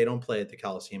one, but they don't play at the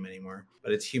Coliseum anymore.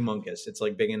 But it's humongous. It's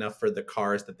like big enough for the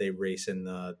cars that they race in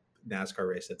the NASCAR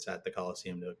race that's at the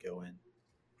Coliseum to go in.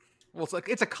 Well,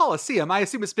 it's a coliseum. I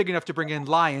assume it's big enough to bring in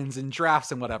lions and giraffes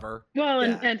and whatever. Well,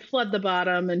 Yeah. and flood the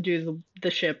bottom and do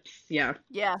the ships. Yeah.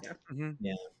 yeah. Mm-hmm.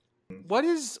 Yeah. What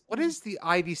is the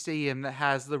Ivy Stadium that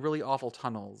has the really awful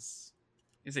tunnels?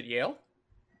 Is it Yale?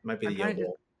 Might be I'm the Yale trying to-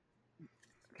 Bowl.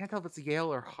 I can't tell if it's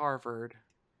Yale or Harvard.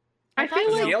 I thought feel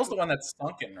so. like Yale's the one that's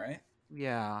sunken, right?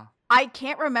 Yeah. I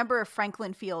can't remember if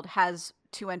Franklin Field has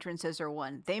two entrances or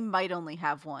one. They might only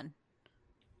have one.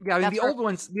 Yeah, I mean That's the where- old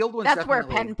ones. That's where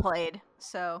definitely- Penn played.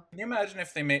 So Can you imagine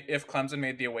if if Clemson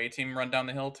made the away team run down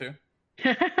the hill too?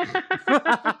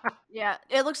 yeah,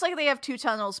 it looks like they have two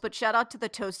tunnels. But shout out to the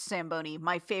Toast Zamboni,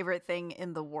 my favorite thing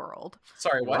in the world.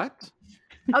 Sorry, what? What?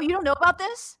 Oh, you don't know about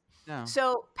this? No.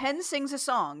 So Penn sings a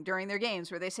song during their games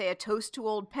where they say a toast to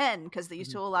old Penn because they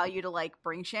used to allow you to like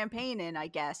bring champagne in, I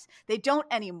guess. They don't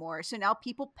anymore. So now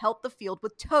people pelt the field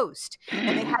with toast.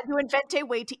 And they had to invent a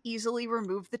way to easily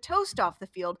remove the toast off the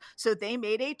field. So they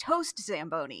made a toast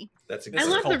Zamboni. That's This I is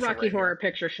love the culture Rocky right Horror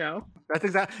here. Picture Show. That's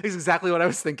exactly what I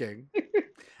was thinking.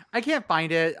 I can't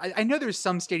find it. I know there's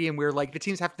some stadium where like the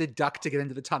teams have to duck to get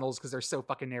into the tunnels because they're so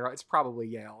fucking narrow. It's probably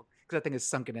Yale because that thing is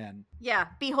sunken in. Yeah,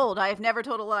 behold, I have never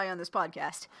told a lie on this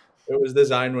podcast. It was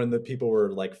designed when the people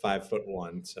were like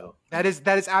 5'1", so That is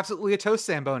absolutely a toast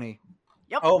Zamboni.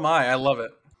 Oh my, I love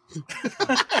it.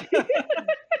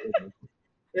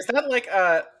 Is that like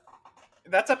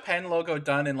that's a Penn logo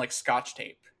done in like Scotch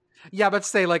tape? Yeah, but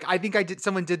say like I think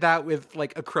someone did that with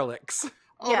like acrylics.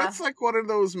 Oh, Yeah. that's like one of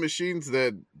those machines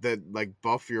that like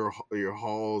buff your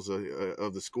halls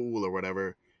of the school or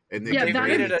whatever, and they Yeah, get that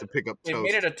ready is- to pick up They toast.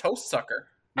 made it a toast sucker.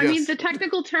 I mean, Yes. the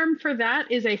technical term for that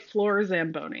is a floor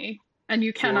Zamboni, and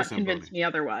you Floor cannot Zamboni. convince me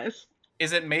otherwise.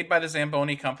 Is it made by the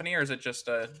Zamboni company, or is it just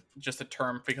a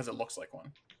term because it looks like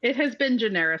one? It has been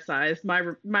genericized.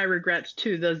 My regrets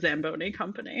to the Zamboni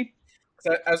company.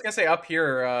 So I was gonna say up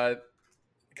here,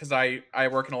 because I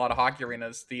work in a lot of hockey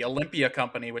arenas. The Olympia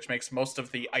company, which makes most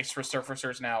of the ice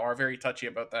resurfacers now, are very touchy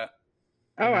about that.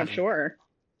 Oh, I'm Imagine. sure.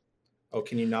 oh,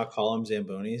 can you not call them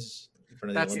Zambonis in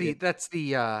front of That's the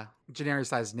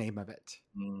genericized name of it.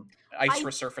 Ice I-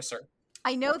 resurfacer.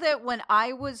 I know that when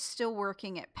I was still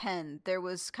working at Penn, there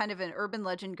was kind of an urban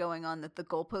legend going on that the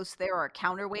goalposts there are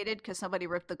counterweighted because somebody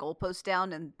ripped the goalpost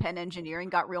down and Penn Engineering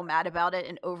got real mad about it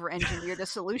and over-engineered a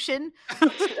solution.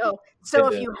 So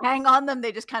if you hang on them,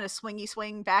 they just kind of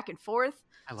swing back and forth.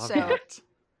 I love So- that.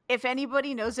 If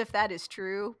anybody knows if that is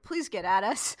true, please get at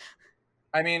us.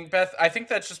 I mean, Beth, I think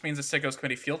that just means a Sickos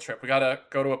Committee field trip. We gotta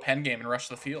go to a Penn game and rush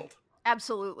the field.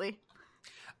 Absolutely.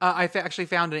 Actually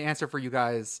found an answer for you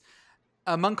guys.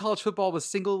 Among college football with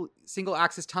single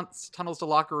access tunnels to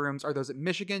locker rooms are those at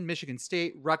Michigan, Michigan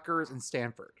State, Rutgers, and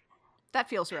Stanford. That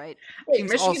feels right. Wait,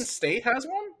 Teams Michigan also- State has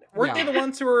one? Weren't Yeah. they the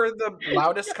ones who were the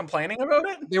loudest complaining about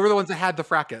it? They were the ones that had the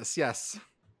fracas. Yes.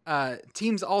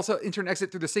 Teams also enter and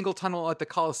exit through the single tunnel at the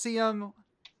Coliseum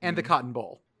and the Cotton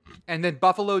Bowl. And then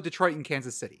Buffalo, Detroit, and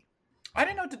Kansas City. I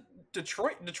didn't know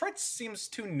Detroit seems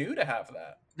too new to have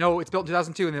that. No, it's built in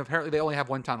 2002, and apparently they only have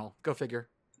one tunnel. Go figure.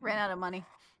 Ran out of money.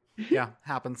 Yeah,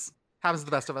 happens. Happens to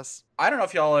the best of us. I don't know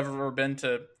if y'all have ever been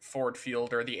to Ford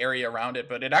Field or the area around it,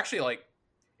 but it actually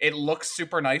it looks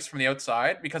super nice from the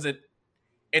outside because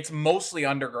it's mostly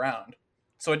underground.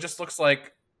 So it just looks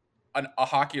like a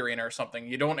hockey arena or something.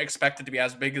 You don't expect it to be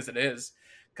as big as it is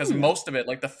because most of it,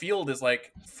 the field is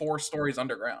 4 stories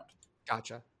underground.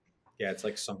 Gotcha. Yeah,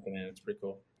 it's sunken in. It's pretty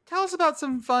cool. Tell us about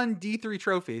some fun D3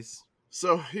 trophies.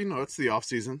 So, it's the off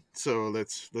season. So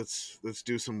let's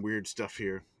do some weird stuff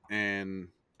here. And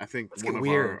I think let's get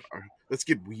weird.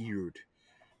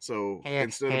 So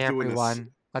instead of doing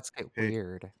everyone, let's get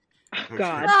weird. Oh,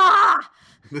 God.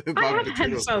 I have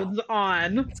headphones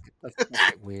on. Let's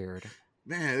get weird.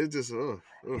 Man, it just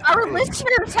Our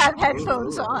listeners have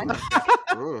headphones on.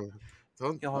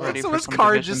 Y'all ready So for his some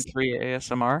car Division just- 3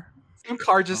 ASMR? Some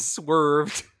car just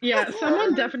swerved. Yeah,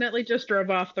 someone definitely just drove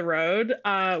off the road.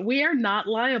 We are not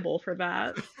liable for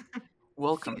that.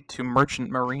 Welcome to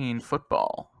Merchant Marine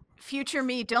Football. Future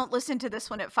me, don't listen to this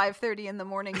one at 5:30 in the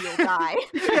morning. You'll die.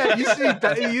 Yeah,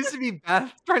 it used to be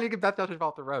Beth trying to get Beth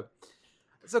off the road.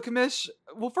 So, Commish,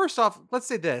 well, first off, let's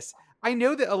say this. I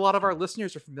know that a lot of our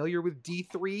listeners are familiar with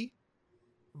D3,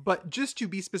 but just to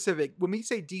be specific, when we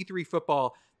say D3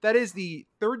 football, that is the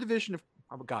third division of,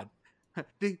 oh my God,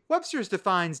 the Webster's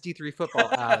defines D3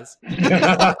 football as.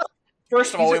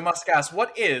 First of all, we must ask,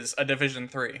 what is a Division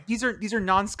 3? These are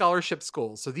non-scholarship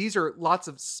schools. So these are lots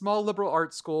of small liberal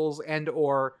arts schools and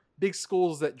or big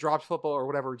schools that dropped football or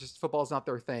whatever, just football is not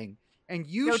their thing. And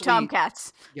usually, No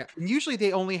Tomcats. Yeah, and usually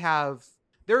they only have.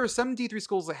 There are some D3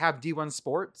 schools that have D1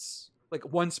 sports.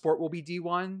 Like one sport will be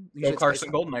D1. No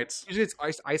Carson Golden Knights. Usually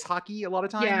it's ice hockey. A lot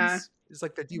of times, Yeah. It's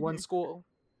like the D1 school.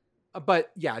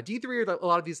 But yeah, D3 are a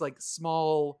lot of these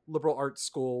small liberal arts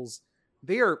schools.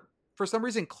 They are for some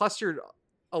reason clustered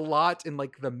a lot in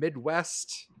the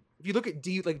Midwest. If you look at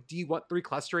D3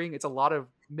 clustering, it's a lot of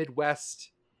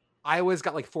Midwest. Iowa's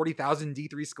got 40,000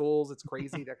 D3 schools. It's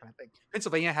crazy, that kind of thing.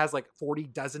 Pennsylvania has 40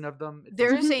 dozen of them.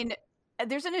 There's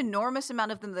an enormous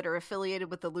amount of them that are affiliated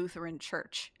with the Lutheran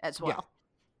Church as well.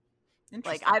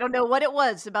 Interesting. I don't know what it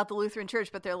was about the Lutheran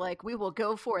Church, but they're we will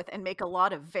go forth and make a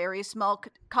lot of very small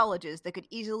colleges that could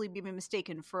easily be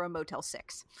mistaken for a Motel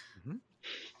 6. Mm-hmm.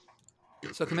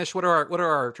 So, Commish, what are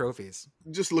our trophies?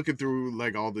 just looking through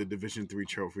all the Division 3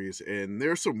 trophies, and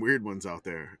there's some weird ones out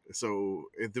there. So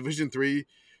at Division 3,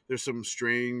 there's some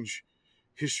strange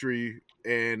history,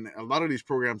 and a lot of these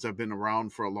programs have been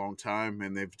around for a long time,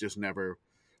 and they've just never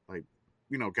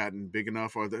gotten big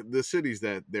enough, or the cities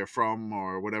that they're from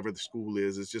or whatever the school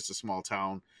is, it's just a small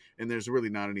town, and there's really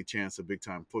not any chance of big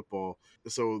time football.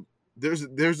 So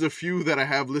there's a few that I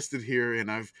have listed here, and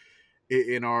I've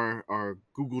in our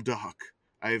Google Doc,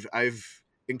 I've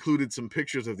included some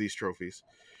pictures of these trophies.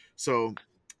 So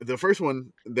the first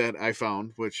one that I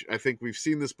found, which I think we've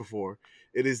seen this before,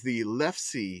 it is the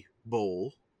Lefse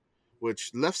Bowl,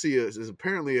 which Lefse is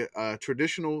apparently a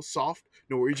traditional soft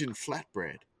Norwegian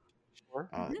flatbread. Sure.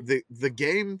 The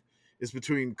game is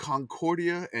between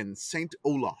Concordia and St.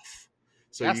 Olaf,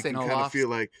 so Yeah, you St. can kind of Olaf.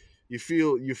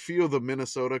 feel you feel the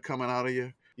Minnesota coming out of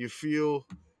you. You feel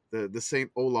the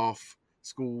St. Olaf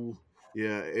school.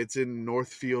 Yeah, it's in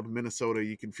Northfield, Minnesota.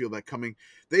 You can feel that coming.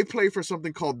 They play for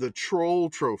something called the Troll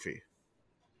Trophy.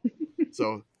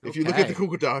 So if you look at the Okay.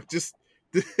 Google Doc, just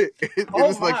it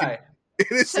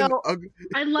is So- an ugly.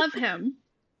 I love him.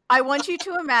 I want you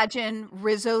to imagine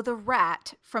Rizzo the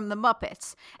rat from the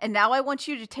Muppets. And now I want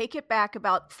you to take it back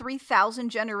about 3,000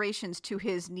 generations to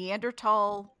his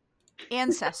Neanderthal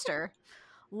ancestor,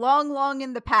 long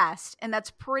in the past. And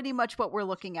that's pretty much what we're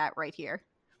looking at right here.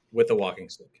 With a walking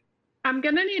stick. I'm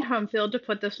going to need home field to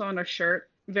put this on a shirt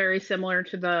very similar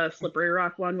to the Slippery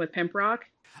Rock one with Pimp Rock.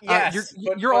 Yes,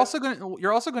 you're also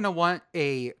gonna want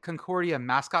a Concordia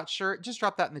mascot shirt. Just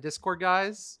drop that in the Discord,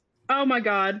 guys. Oh my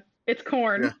God. It's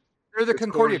corn. Yeah. They're the It's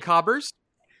Concordia corn. Cobbers.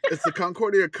 It's the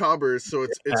Concordia Cobbers, so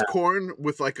it's corn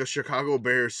with a Chicago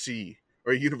Bears C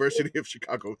or a University of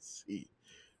Chicago C.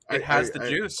 It has the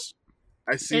juice.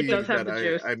 I see It does have that. the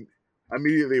juice. I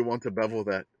immediately want to bevel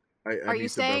that. Are you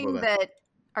saying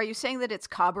that it's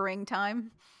cobbering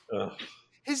time? Ugh.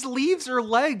 His leaves are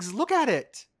legs. Look at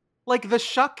it.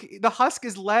 The husk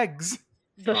is legs.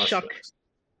 The shuck.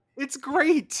 It's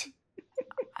great.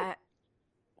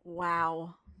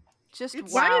 Wow. Just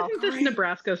Why wow. isn't this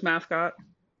Nebraska's mascot?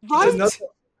 Right?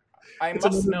 I It's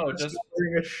must another know. person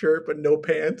wearing a shirt but no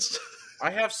pants.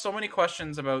 I have so many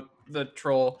questions about the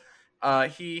troll.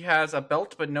 He has a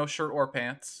belt but no shirt or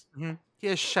pants. Mm-hmm. He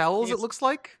has shells, it looks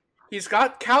like. He's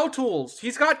got cow tools. He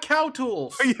He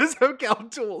has no cow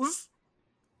tools.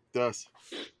 Does.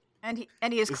 And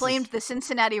he has claimed the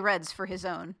Cincinnati Reds for his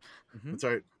own. Mm-hmm. That's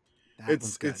right. That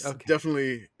It's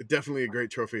definitely a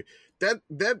great trophy.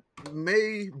 That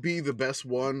may be the best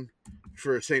one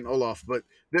for St. Olaf, but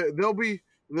they'll be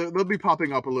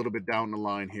popping up a little bit down the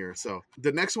line here. So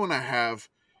the next one I have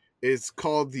is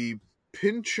called the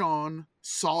Pinchon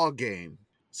Saw Game.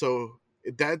 So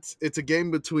it's a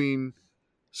game between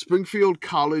Springfield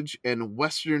College and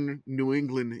Western New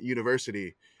England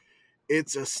University.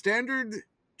 It's a standard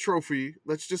trophy.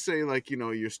 Let's just say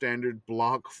your standard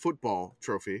block football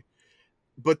trophy.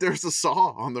 But there's a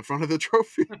saw on the front of the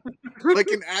trophy, like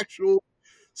an actual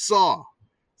saw,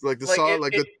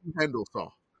 the handle saw.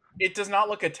 It does not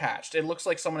look attached. It looks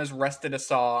like someone has rested a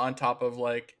saw on top of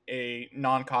a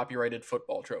non-copyrighted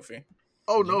football trophy.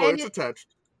 Oh no, it's attached.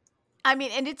 I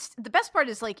mean, and it's the best part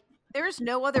is there's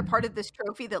no other part of this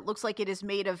trophy that looks like it is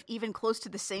made of even close to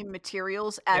the same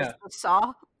materials as the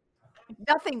saw.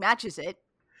 Nothing matches it.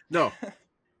 No.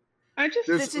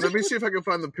 Let me see if I can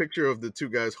find the picture of the two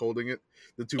guys holding it.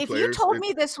 The two players. If you told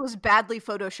me this was badly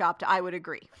photoshopped, I would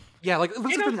agree. Yeah, it looks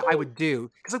like something I would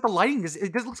do because the lighting looks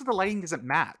like the lighting doesn't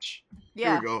match.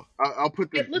 Yeah. Here we go. I'll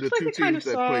put It looks the two like the kind of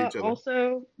teams that play saw each other.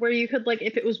 also where you could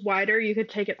if it was wider, you could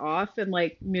take it off and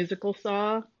musical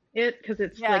saw it because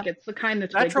it's it's the kind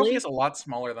that's that wiggly. trophy is a lot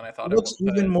smaller than I thought. It looks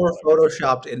even more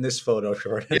photoshopped in this photo,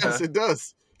 Jordan. Yes, it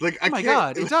does. Oh my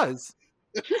god, it does.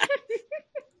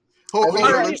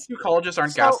 These two colleges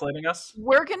aren't gaslighting us.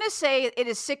 We're going to say it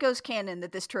is Sickos canon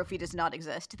that this trophy does not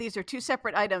exist. These are two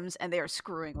separate items, and they are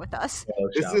screwing with us.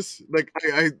 Is this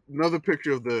I another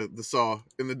picture of the saw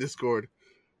in the Discord?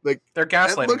 They're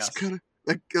gaslighting us.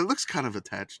 It looks kind of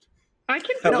attached. I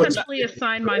can potentially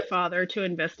assign my father to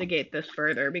investigate this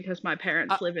further because my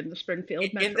parents live in the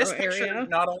Springfield metro in this picture, area.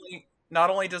 Not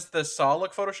only does the saw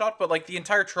look photoshopped, but the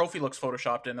entire trophy looks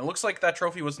photoshopped in. It looks like that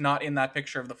trophy was not in that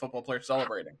picture of the football player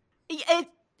celebrating.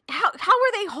 How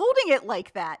are they holding it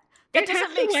like that? That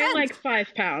doesn't make sense. It has to weigh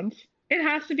 5 pounds. It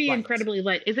has to be incredibly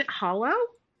light. Is it hollow?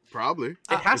 Probably.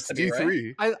 It has to be,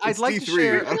 D3. right? I'd like to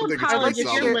share. College,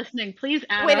 if you're listening, please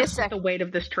add the weight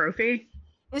of this trophy.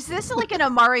 Is this an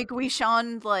Amari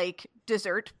Guichon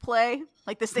dessert play?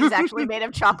 This thing's actually made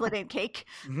of chocolate and cake?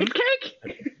 Mm-hmm. It's cake.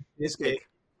 It's cake.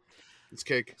 It's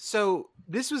cake. So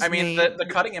this was. I mean, the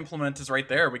cutting implement is right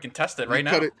there. We can test it right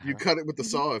now. You cut it with the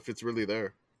saw if it's really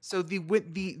there. So the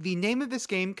name of this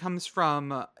game comes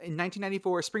from in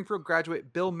 1994 Springfield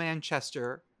graduate Bill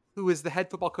Manchester, who was the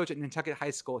head football coach at Nantucket High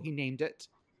School. He named it,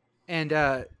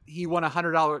 and he won a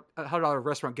 $100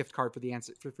 restaurant gift card for the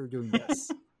answer for doing this.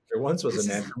 There once was a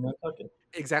man from Nantucket.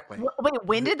 Exactly. Wait,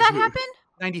 when did that happen?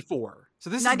 94. So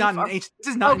this 94. This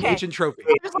is not an ancient trophy.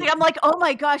 I'm like, oh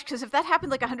my gosh, because if that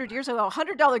happened 100 years ago,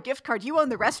 $100 gift card, you own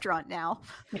the restaurant now.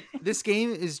 This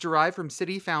game is derived from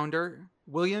city founder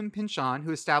William Pinchon,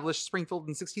 who established Springfield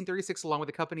in 1636 along with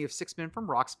a company of 6 men from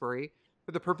Roxbury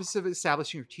for the purpose of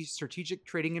establishing a strategic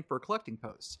trading and fur collecting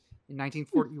post. In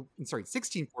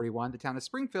 1641, the town of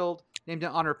Springfield, named in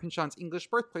honor of Pinchon's English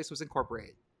birthplace, was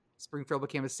incorporated. Springfield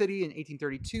became a city in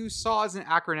 1832. SAW is an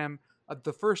acronym of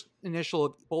the first initial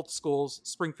of both schools,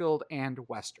 Springfield and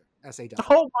Western. SAW.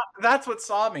 Oh, that's what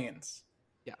SAW means.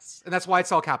 Yes, and that's why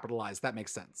it's all capitalized. That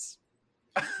makes sense.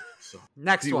 So,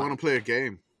 next do you one. want to play a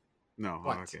game? No.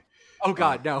 What? Okay. Oh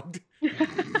God, no.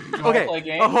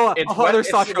 Okay. Other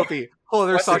SAW trophy. Whole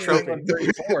other SAW trophy.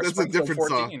 That's a different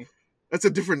SAW. That's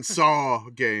a different SAW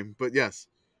game, but yes.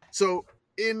 So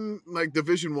in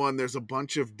Division 1, there's a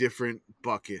bunch of different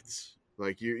buckets.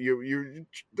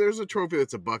 There's a trophy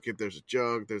that's a bucket. There's a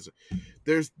jug.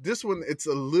 There's this one. It's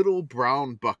a little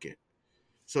brown bucket.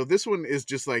 So this one is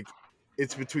just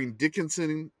it's between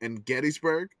Dickinson and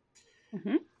Gettysburg.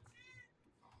 Mm-hmm.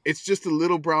 It's just a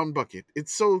little brown bucket.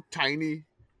 It's so tiny.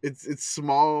 It's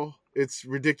small. It's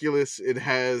ridiculous. It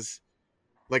has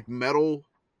metal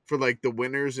for the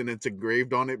winners and it's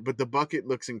engraved on it. But the bucket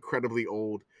looks incredibly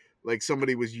old.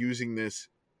 Somebody was using this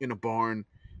in a barn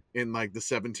in the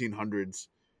 1700s,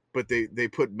 but they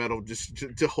put metal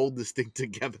just to hold this thing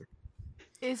together.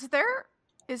 Is there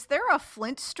a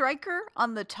flint striker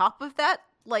on the top of that?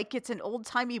 It's an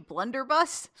old-timey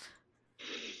blunderbuss?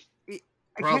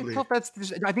 I can't tell if that's.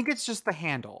 I think it's just the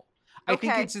handle. I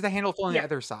think it's the handle on the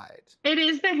other side. It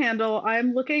is the handle.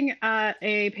 I'm looking at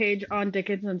a page on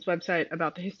Dickinson's website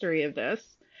about the history of this.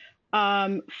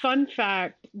 Fun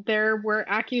fact, there were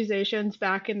accusations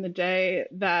back in the day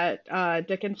that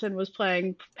Dickinson was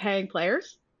paying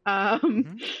players. So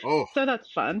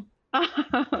that's fun.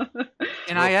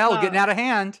 NIL getting out of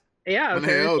hand. Yeah, NAL,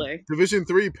 seriously. Division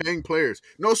III paying players.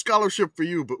 No scholarship for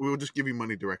you, but we'll just give you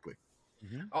money directly.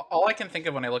 All I can think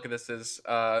of when I look at this is,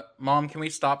 Mom, can we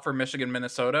stop for Michigan,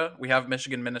 Minnesota? We have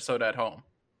Michigan, Minnesota at home.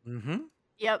 Mm-hmm.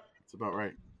 Yep. That's about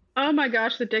right. Oh my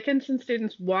gosh, the Dickinson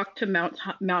students walked to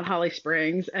Mount Holly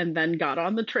Springs and then got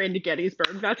on the train to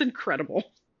Gettysburg. That's incredible.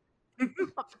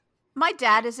 My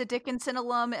dad is a Dickinson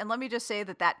alum, and let me just say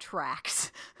that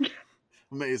tracks.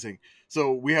 Amazing.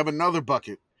 So we have another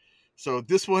bucket. So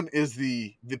this one is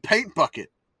the paint bucket.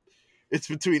 It's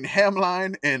between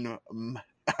Hamline and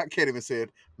I can't even say it.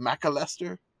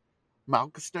 McAllister. Yeah,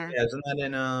 isn't that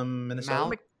in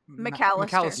Minnesota?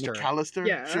 McAllister. McAllister?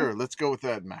 Yeah. Sure, let's go with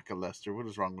that. McAllister. What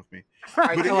is wrong with me?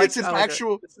 I But like- it's an I like it.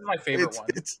 actual. This is my favorite one.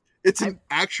 It's an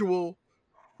actual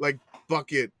like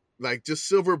bucket, like just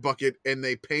silver bucket, and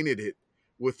they painted it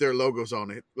with their logos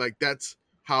on it. Like that's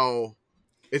how.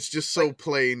 It's just so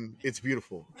plain. It's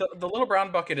beautiful. The little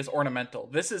brown bucket is ornamental.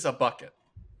 This is a bucket.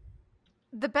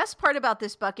 The best part about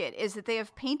this bucket is that they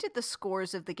have painted the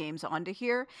scores of the games onto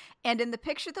here. And in the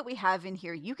picture that we have in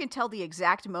here, you can tell the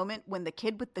exact moment when the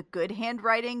kid with the good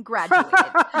handwriting graduated.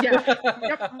 Yeah.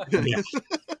 Yep. Yeah.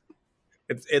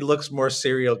 It looks more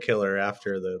serial killer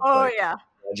after the Yeah.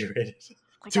 graduated.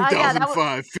 Like, oh, yeah, that was,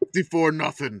 2005,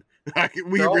 54-0.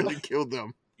 We They're all- really killed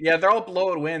them. Yeah, they're all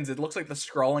blow and wins. It looks like the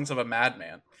scrawlings of a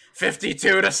madman.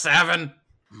 52-7.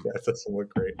 Yeah, that doesn't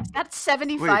look great. that's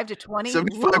 75 to 20.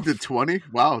 75 to Woof. 20.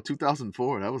 Wow,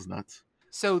 2004. That was nuts.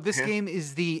 So this Yeah. game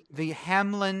is the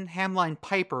Hamline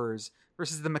Pipers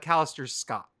versus the McAllister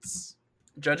Scots.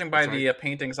 Judging by That's the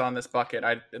paintings on this bucket,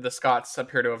 the Scots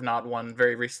appear to have not won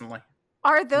very recently.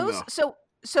 Are those No.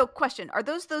 so question, are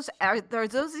those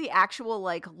the actual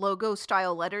like logo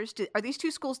style letters? Are these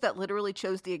two schools that literally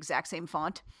chose the exact same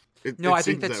font? No, It I think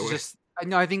seems that's that way. just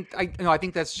I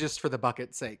think that's just for the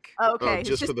bucket's sake. Okay. Oh, it's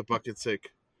just for the bucket's sake.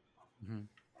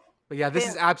 But yeah, this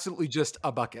Yeah. is absolutely just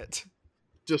a bucket.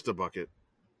 Just a bucket.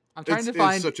 I'm trying It's to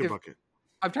find such a if, bucket.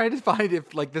 I'm trying to find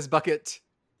if like this bucket.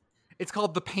 It's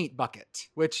called the paint bucket,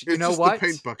 which you It's know just what? the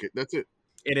paint bucket. That's it.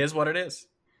 It is what it is.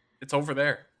 It's over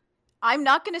there. I'm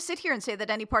not going to sit here and say that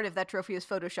any part of that trophy is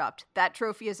photoshopped. That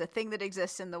trophy is a thing that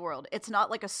exists in the world. It's not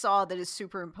like a saw that is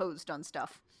superimposed on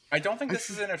stuff. I don't think this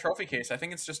is in a trophy case. I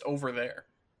think it's just over there.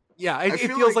 Yeah, I it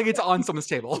feel feels like- like it's on someone's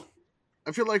table.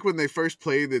 I feel like when they first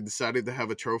played, they decided to have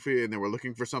a trophy and they were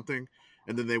looking for something,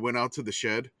 and then they went out to the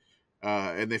shed,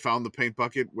 and they found the paint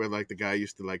bucket where like the guy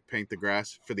used to like paint the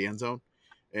grass for the end zone,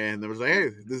 and they was like, "Hey,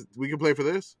 we can play for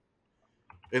this,"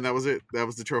 and that was it. That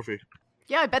was the trophy.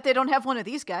 Yeah, I bet they don't have one of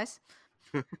these guys.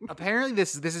 Apparently,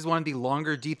 this is one of the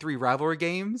longer D3 rivalry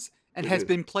games and It has is.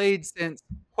 been played since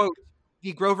quote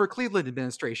the Grover Cleveland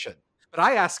administration. But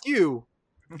I ask you,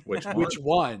 Which one? which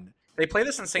one? They play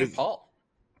this in St. Is- Paul.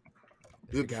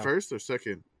 Is it the go. first or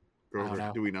second? I don't Grover?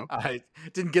 know. Do we know? I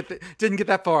didn't get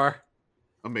that far.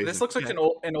 Amazing. This looks like an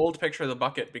old picture of the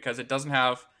bucket because it doesn't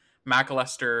have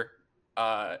McAllister.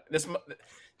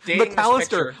 Dating this McAllister.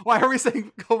 picture- Why are we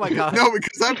saying? Oh my god! No,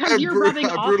 because Because you're rubbing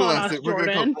off on brutalized us, it. We're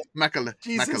gonna call Jordan. it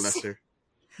Jesus. McAllister.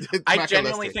 I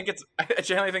genuinely think it's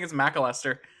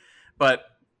McAllister, but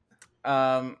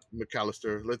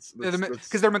McAllister. Let's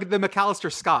Because they're the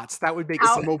McAllister Scots. That would make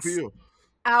Ow. sense. Mobile.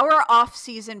 Our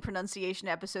off-season pronunciation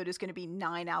episode is going to be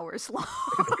 9 hours long.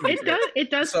 It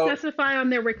does So- specify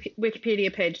on their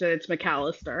Wikipedia page that it's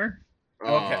McAllister.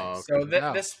 okay. Oh, So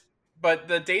Yeah. but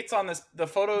the dates on this, the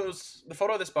photo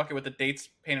of this bucket with the dates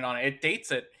painted on it, it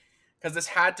dates it because this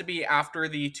had to be after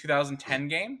the 2010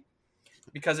 game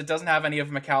because it doesn't have any of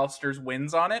McAllister's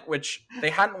wins on it, which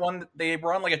they hadn't won. They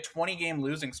were on like a 20-game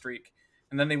losing streak,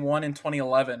 and then they won in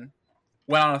 2011.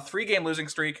 Went on a 3-game losing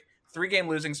streak, 3-game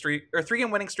winning streak,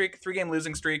 3-game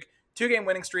losing streak, 2-game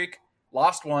winning streak,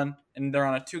 lost one, and they're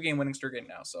on a 2-game winning streak right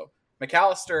now. So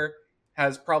McAllister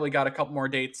has probably got a couple more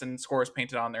dates and scores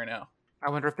painted on there now. I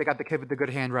wonder if they got the kid with the good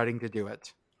handwriting to do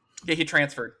it. Yeah, he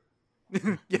transferred.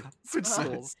 Yeah, switch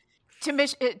schools.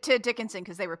 to Dickinson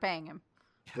because they were paying him.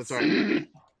 That's right.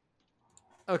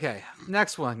 Okay,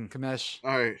 next one, Commish.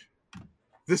 All right.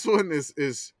 This one is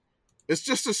it's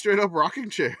just a straight up rocking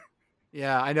chair.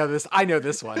 Yeah, I know this. I know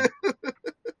this one.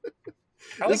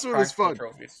 I This like one is practical fun.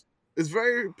 Trophies. It's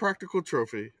very practical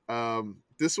trophy.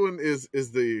 This one is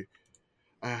the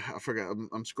I forgot.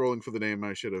 I'm scrolling for the name.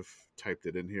 I should have typed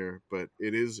it in here, but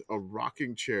it is a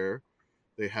rocking chair.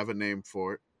 They have a name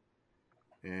for it,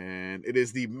 and it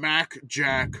is the Mac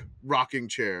Jack rocking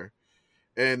chair.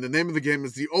 And the name of the game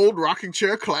is the Old Rocking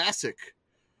Chair Classic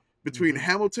between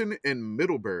Hamilton and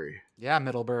Middlebury. Yeah,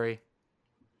 Middlebury.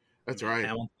 That's right.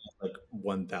 Hamilton has like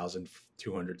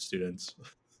 1,200 students.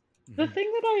 The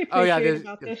thing that I appreciate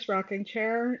about this rocking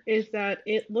chair is that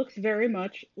it looks very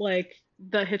much like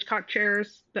the Hitchcock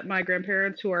chairs that my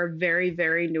grandparents, who are very,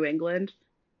 very New England,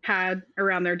 had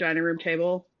around their dining room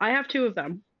table. I have 2 of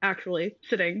them, actually,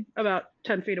 sitting about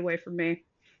 10 feet away from me.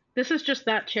 This is just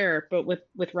that chair, but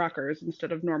with rockers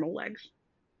instead of normal legs.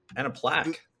 And a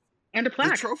plaque.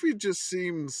 The trophy just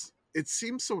seems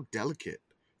so delicate.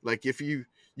 Like if you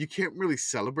can't really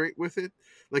celebrate with it.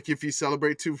 Like if you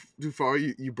celebrate too far,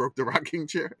 you broke the rocking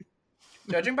chair.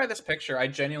 Judging by this picture, I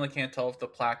genuinely can't tell if the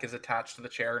plaque is attached to the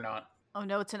chair or not. Oh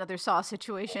no, it's another Saw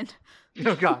situation.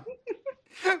 Oh god.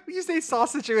 You say Saw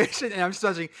situation, and I'm just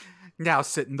judging. Now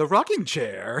sit in the rocking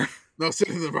chair. Now sit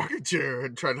in the rocking chair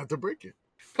and try not to break it.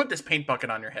 Put this paint bucket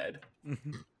on your head.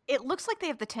 It looks like they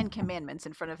have the 10 Commandments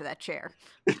in front of that chair.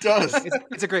 It does.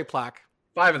 It's a great plaque.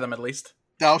 5 of them, at least.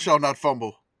 Thou shalt not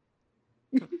fumble.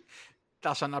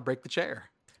 Thou shalt not break the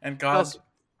chair. And God,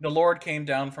 the Lord came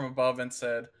down from above and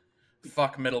said,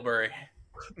 "Fuck Middlebury."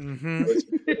 Mm-hmm.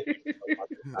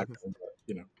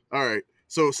 All right.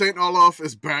 So St. Olaf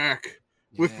is back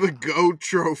with the GOAT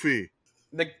trophy.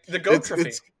 The GOAT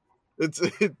trophy.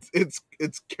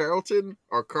 It's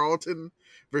Carlton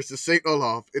versus St.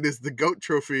 Olaf. It is the GOAT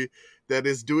trophy that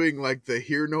is doing like the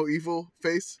hear no evil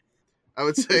face, I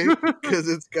would say, because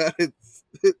it's got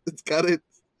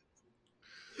its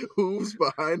hooves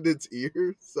behind its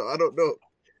ears. So I don't know.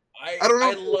 I don't know.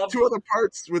 I love 2 other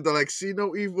parts with the like see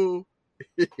no evil,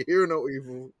 hear no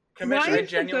evil. Commish, I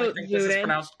genuinely think this is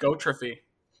pronounced GOAT trophy.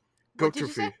 GOAT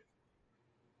trophy.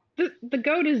 The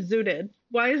goat is zooted.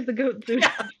 Why is the goat zooted?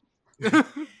 Yeah.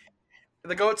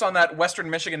 The goat's on that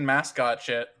Western Michigan mascot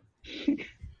shit.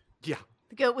 Yeah.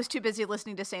 The goat was too busy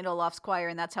listening to St. Olaf's choir,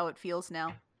 and that's how it feels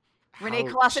now. Renee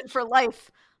Clausen for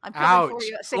life. I'm coming for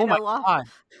you at St. Olaf. God.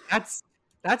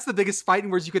 That's the biggest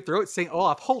fighting words you could throw at St.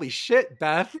 Olaf. Holy shit,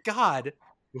 Beth. God.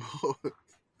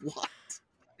 What?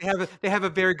 They have a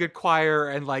very good choir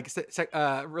and like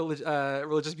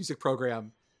religious music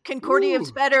program.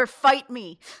 Concordia's better. Fight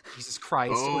me. Jesus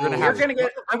Christ. Oh. I'm gonna cut this.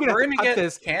 I'm gonna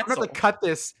have to cut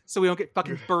this so we don't get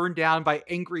fucking burned down by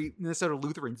angry Minnesota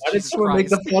Lutherans. Why did someone make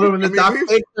the photo in the doc?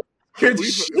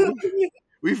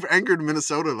 We've angered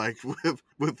Minnesota like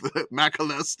with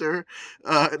McAllister.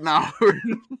 Now we're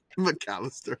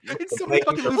McAllister. It's so many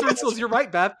fucking Lutheran schools. You're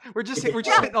right, Beth. We're just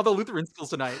hitting all the Lutheran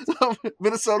schools tonight.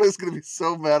 Minnesota is going to be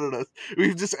so mad at us.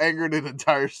 We've just angered an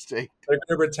entire state. They're going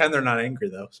to pretend they're not angry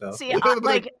though. So see,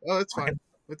 oh, it's fine.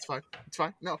 It's fine. It's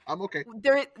fine. No, I'm okay.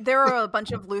 There are a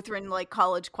bunch of Lutheran like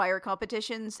college choir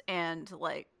competitions, and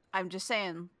like I'm just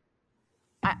saying,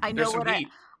 I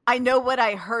know what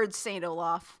I heard St.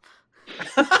 Olaf.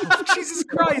 Oh, Jesus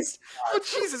Christ! Oh,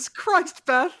 Jesus Christ,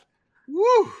 Beth!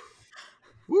 Woo!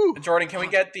 Woo! Jordan, can we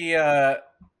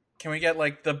get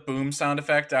like the boom sound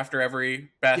effect after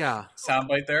every Beth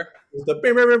soundbite there?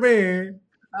 The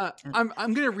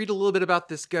I'm gonna read a little bit about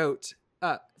this goat.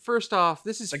 First off,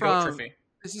 this is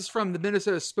from the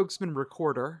Minnesota Spokesman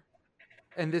Recorder,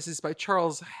 and this is by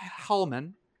Charles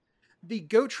Hallman. The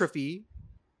goat trophy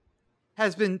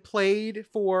has been played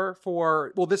for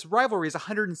this rivalry is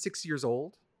 106 years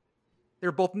old.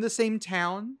 They're both in the same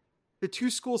town. The 2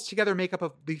 schools together make up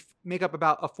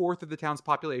about a fourth of the town's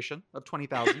population of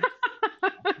 20,000.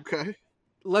 Okay.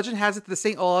 Legend has it that the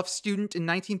St. Olaf student in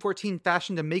 1914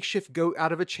 fashioned a makeshift goat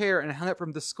out of a chair and hung it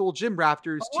from the school gym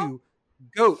rafters to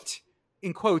goat,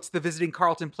 in quotes, the visiting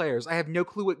Carleton players. I have no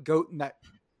clue what goat in that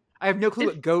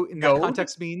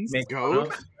context means.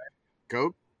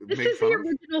 Goat? This is the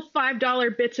original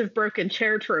 $5 bits of broken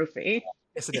chair trophy.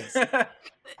 Yes, it is.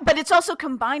 But it's also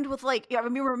combined with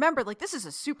remember, this is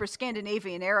a super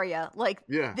Scandinavian area.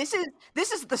 This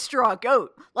is the straw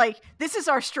goat. This is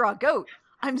our straw goat.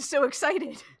 I'm so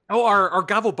excited. Oh, our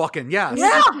Gavelbucken, yes.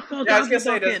 Yeah. I was gonna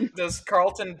say, does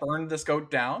Carleton burn this goat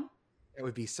down? It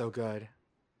would be so good.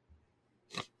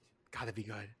 God, that'd be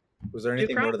good. Was there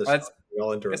anything more to this? We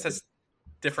all interrupted. This is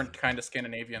different kind of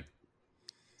Scandinavian.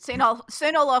 St.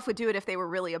 Olaf would do it if they were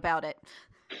really about it.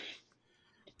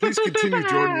 Please continue,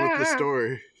 Jordan, with the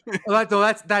story.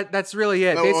 That's really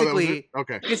it. Basically,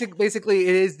 okay. Basically,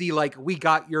 it is the we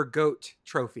got your goat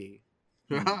trophy.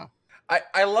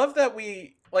 I love that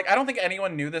we I don't think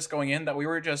anyone knew this going in, that we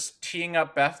were just teeing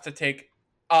up Beth to take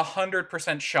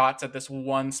 100% shots at this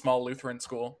one small Lutheran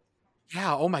school.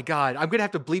 Yeah. Oh my God, I'm gonna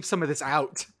have to bleep some of this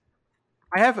out.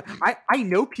 I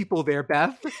know people there,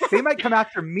 Beth. They might come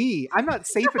after me. I'm not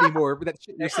safe anymore with that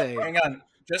shit you're saying. Hang on.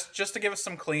 Just to give us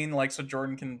some clean, so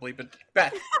Jordan can bleep it.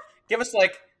 Beth, give us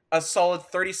a solid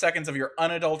 30 seconds of your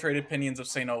unadulterated opinions of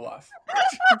St. Olaf.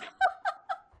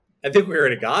 I think we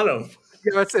already got him.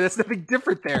 Yeah, that's nothing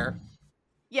different there.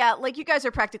 Yeah, like you guys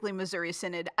are practically Missouri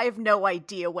Synod. I have no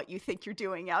idea what you think you're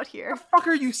doing out here. What the fuck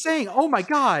are you saying? Oh my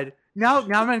god! Now I'm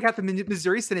gonna got the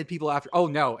Missouri Synod people after. Oh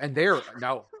no, and they're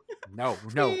no. I'm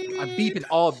beeping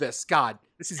all of this. God,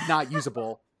 this is not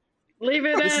usable. Leave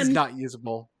it in. This is not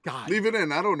usable. God, Leave it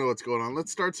in. I don't know what's going on.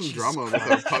 Let's start some Jesus drama with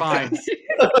our Christ. podcast.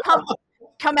 Fine.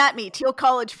 Come at me, Teal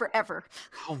College forever.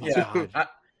 Oh my Yeah. god.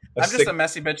 I'm just a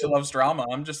messy bitch who loves drama.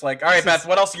 I'm just like, all right, Beth,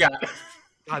 what else you got?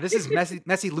 God, this is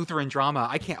messy Lutheran drama.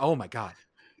 I can't. Oh my god.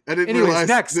 I didn't Anyways, realize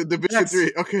next, the Division next.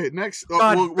 3. Okay, next.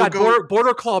 God, We'll God, go.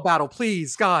 border claw battle,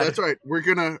 please. God, That's right. We're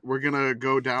gonna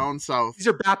go down south. these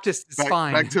are Baptists. It's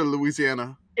fine. Back to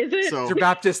Louisiana. Is it? So These are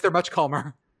Baptists. They're much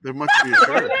calmer. they're much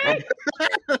sure.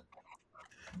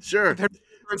 Sure. They're, as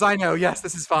far as I know, yes,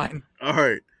 this is fine. All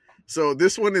right. So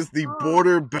this one is the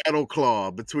border battle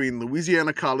claw between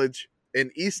Louisiana College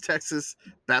and East Texas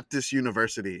Baptist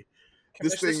University.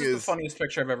 This This thing is the is funniest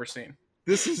picture I've ever seen.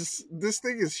 this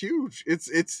thing is huge. It's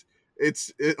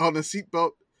on a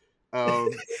seatbelt,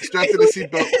 strapped in a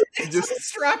seatbelt, just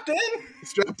strapped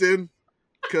in.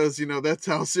 Because that's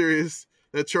how serious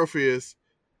that trophy is.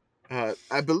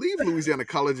 I believe Louisiana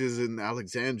College is in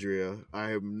Alexandria.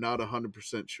 I am not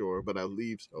 100% sure, but I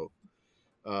believe so.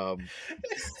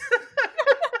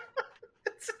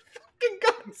 It's fucking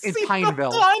got In seatbelt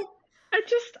Pineville. on.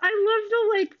 I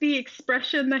love the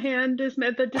expression the hand is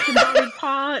the disembodied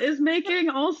paw is making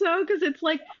also, because it's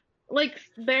like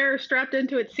they're strapped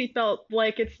into its seatbelt,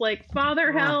 like it's like,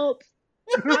 Father help,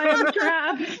 I am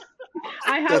trapped,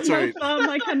 I have That's no right. thumb,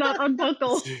 I cannot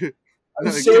unbuckle.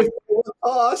 I'm so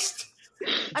lost.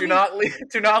 Do not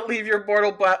leave your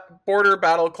border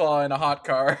battle claw in a hot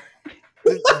car.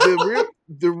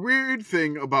 The weird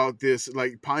thing about this,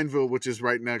 like Pineville, which is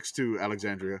right next to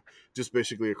Alexandria, just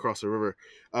basically across the river,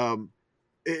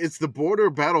 it's the border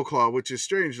battle claw, which is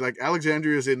strange. Like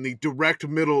Alexandria is in the direct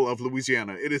middle of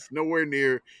Louisiana. It is nowhere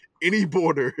near any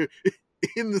border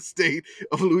in the state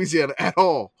of Louisiana at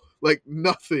all. Like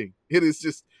nothing. It is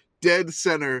just dead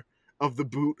center of the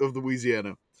boot of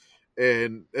Louisiana.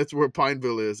 And that's where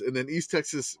Pineville is. And then East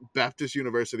Texas Baptist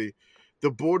University,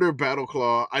 the border battle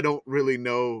claw, I don't really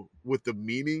know what the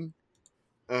meaning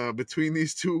between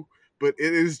these two, but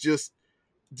it is just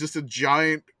a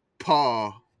giant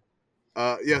paw.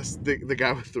 Yes, the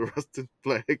guy with the rusted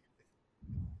flag.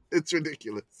 It's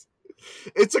ridiculous.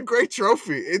 It's a great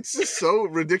trophy. It's just so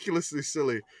ridiculously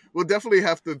silly. We'll definitely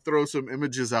have to throw some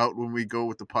images out when we go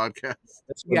with the podcast.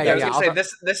 Yeah, I was gonna say I'll-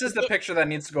 this is the picture that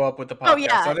needs to go up with the podcast. Oh,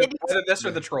 yeah, Either it is. this or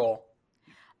the troll.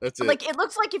 That's it. Like it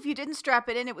looks like if you didn't strap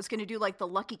it in, it was going to do like the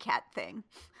Lucky Cat thing.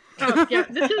 Oh, yeah,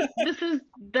 this is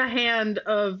the hand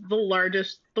of the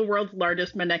world's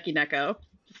largest Maneki Neko.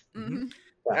 Mm-hmm.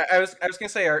 I was gonna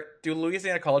say, do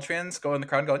Louisiana College fans go in the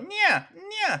crowd and go, yeah.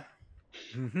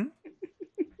 Mm-hmm.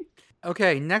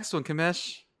 Okay, next one,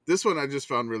 Commish. This one I just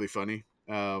found really funny.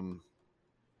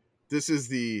 This is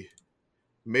the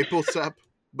maple sap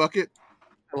bucket.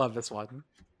 I love this one.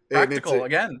 And Practical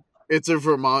again. it's a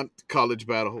Vermont college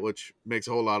battle, which makes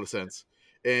a whole lot of sense.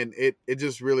 And it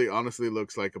just really honestly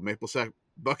looks like a maple sap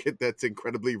bucket that's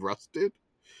incredibly rusted.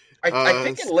 I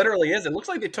think it literally is. It looks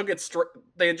like they took it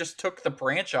they just took the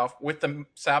branch off with the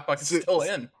sap bucket still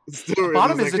in. Still,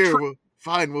 bottom it's is like, a here,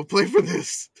 fine, we'll play for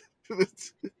this.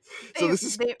 So this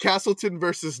is They- Castleton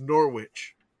versus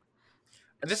Norwich.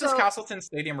 And this is Castleton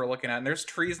Stadium we're looking at, and there's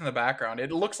trees in the background.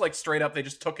 It looks like straight up they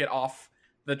just took it off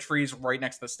the trees right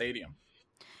next to the stadium.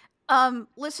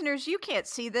 Listeners, you can't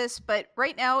see this, but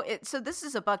right now, this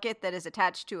is a bucket that is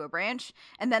attached to a branch,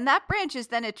 and then that branch is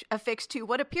then affixed to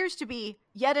what appears to be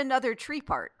yet another tree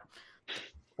part.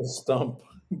 A stump.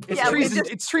 It's Yeah, trees. it's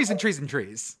It's trees and trees and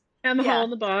trees. And the Yeah. hole in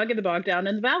the bog, and the bog down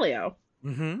in the valley-o.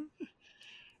 Mm-hmm.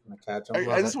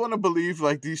 I just want to believe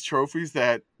like these trophies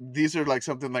that these are like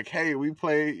something like, hey, we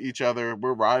play each other,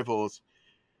 we're rivals.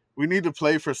 We need to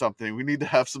play for something. We need to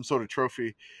have some sort of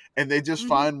trophy. And they just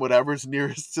find whatever's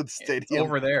nearest to the It's stadium.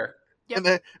 over there. Yep. And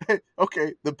then,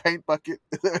 okay, the paint bucket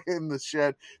in the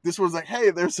shed. This was like, hey,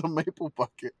 there's a maple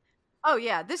bucket. Oh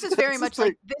yeah, this is very It's much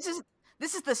like this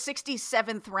is the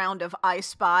 67th round of I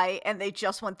Spy, and they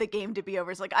just want the game to be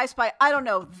over. It's like, I Spy, I don't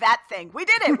know that thing. We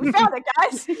did it. We found it,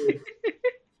 guys.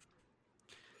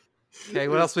 Okay,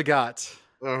 what else we got?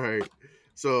 All right.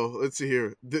 So let's see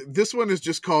here. This one is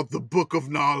just called the Book of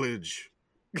Knowledge.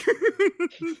 I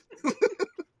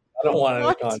don't want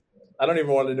any content. I don't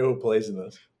even want to know who plays in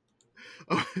this.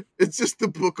 It's just the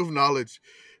Book of Knowledge.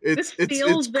 This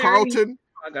feels very Carlton.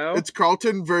 Chicago. It's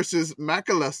Carlton versus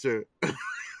McAllister.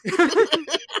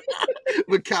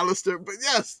 McAllister, but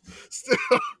yes,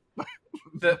 still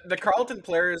The Carleton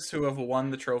players who have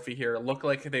won the trophy here look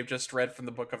like they've just read from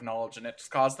the Book of Knowledge, and it's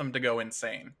caused them to go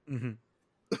insane.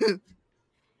 Mm-hmm.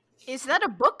 Is that a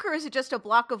book or is it just a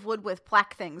block of wood with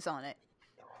plaque things on it?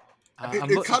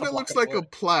 It kind of looks like a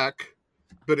plaque,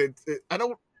 but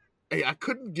I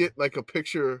couldn't get like a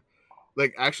picture.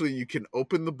 Like actually, you can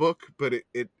open the book, but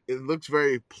it looks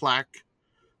very plaque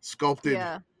sculpted.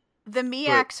 Yeah, the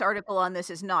MEAX article on this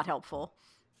is not helpful.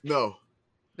 No,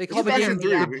 they call the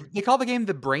game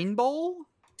the Brain Bowl,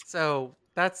 so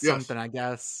that's something, I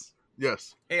guess.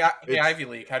 Yes. Hey, Ivy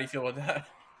League, how do you feel with that?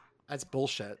 That's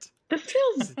bullshit. This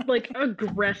feels like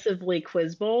aggressively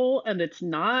Quiz Bowl, and it's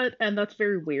not, and that's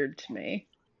very weird to me.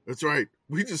 That's right.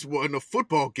 We just won a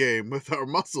football game with our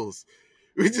muscles.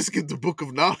 We just get the Book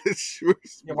of Knowledge.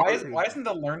 Yeah, why isn't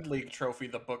the Learned League trophy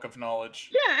the Book of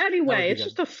Knowledge? Yeah, anyway, it's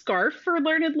just a scarf for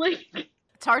Learned League.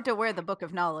 It's hard to wear the Book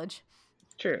of Knowledge.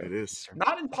 True. It is.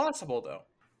 Not impossible, though.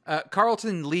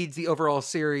 Carleton leads the overall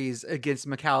series against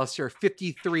McAllister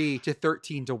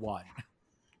 53-13-1.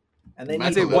 And they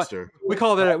we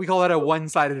call that a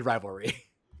one-sided rivalry.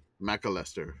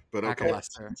 McAllister, but okay.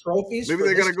 McAllister. Trophies. Maybe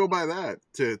they gotta go by that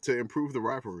to improve the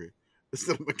rivalry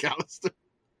instead of McAllister.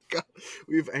 God,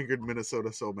 we've angered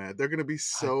Minnesota so mad. They're gonna be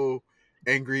so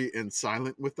angry and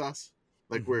silent with us.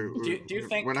 Like do you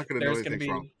think we're not gonna know anything's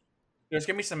wrong? There's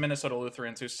gonna be some Minnesota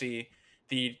Lutherans who see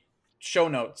the show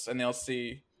notes and they'll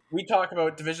see we talk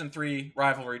about Division III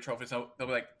rivalry trophies. They'll be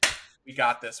like, "We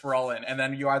got this. We're all in." And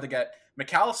then you either get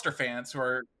McAllister fans who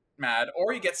are mad,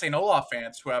 or you get St. Olaf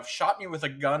fans who have shot me with a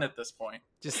gun at this point.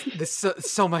 Just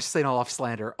so much St. Olaf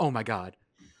slander. Oh my god!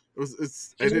 I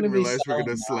didn't realize we were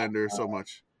going to slander so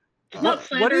much. Not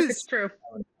slander, it's true.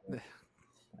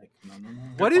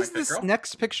 What is this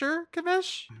next picture,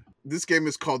 Commish? This game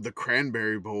is called the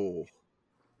Cranberry Bowl.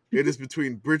 It is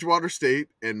between Bridgewater State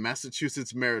and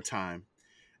Massachusetts Maritime,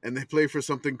 and they play for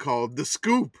something called the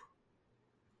Scoop.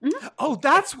 Oh,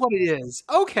 that's what it is.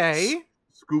 Okay.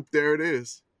 Scoop, there it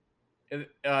is.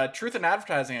 Truth in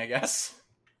advertising, I guess.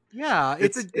 Yeah,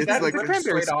 it's like a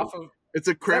cranberry off of. It's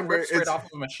a cranberry straight off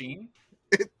of a machine.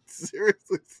 It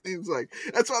seriously seems like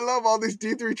that's why I love all these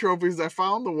D3 trophies. I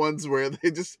found the ones where they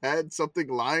just had something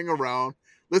lying around.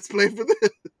 Let's play for this.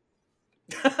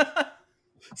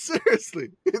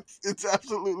 Seriously, it's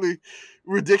absolutely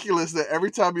ridiculous that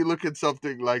every time you look at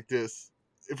something like this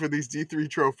for these D3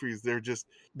 trophies, they're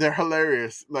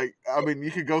hilarious. Like, I mean,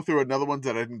 you could go through another ones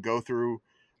that I didn't go through.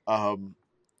 One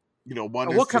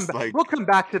we'll come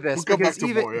back to this because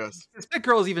Pitt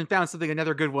Girl's even found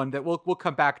another good one that we'll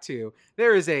come back to.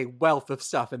 There is a wealth of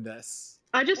stuff in this.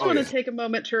 I just want to take a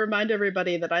moment to remind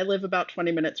everybody that I live about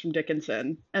 20 minutes from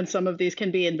Dickinson, and some of these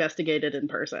can be investigated in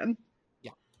person.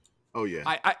 Yeah. Oh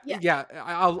yeah.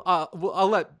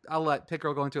 I'll let Pitt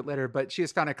Girl go into it later, but she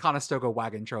has found a Conestoga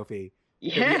wagon trophy.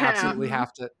 Yeah.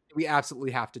 We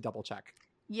absolutely have to double check.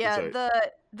 Yeah,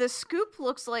 the Scoop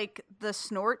looks like the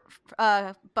snort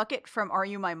bucket from Are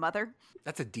You My Mother?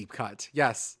 That's a deep cut.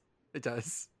 Yes, it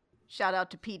does. Shout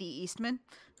out to P.D. Eastman.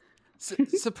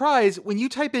 Surprise, when you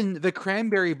type in the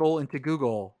Cranberry Bowl into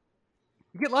Google,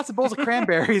 you get lots of bowls of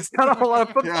cranberries, not a whole lot of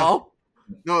football.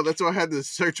 Yeah. No, that's why I had to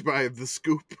search by the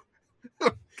Scoop.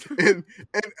 and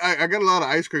I got a lot of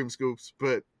ice cream scoops,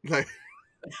 but like...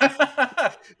 but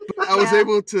I was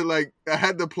able to I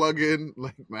had to plug in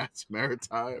Mass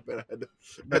Maritime, and I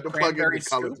had to plug in the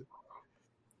college.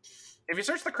 If you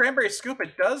search the Cranberry Scoop,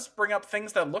 it does bring up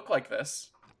things that look like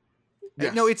this.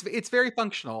 Yes. No, it's very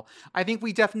functional. I think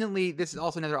we definitely, this is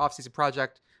also another off-season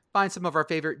project, find some of our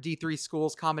favorite D3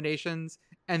 schools combinations,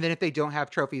 and then if they don't have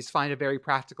trophies, find a very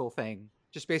practical thing,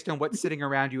 just based on what's sitting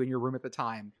around you in your room at the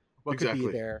time. What could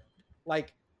be there?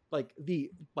 Like the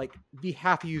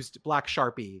half-used black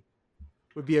Sharpie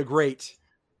would be a great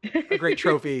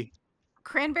trophy.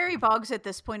 Cranberry bogs at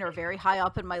this point are very high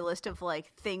up in my list of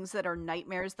things that are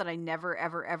nightmares that I never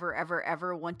ever ever ever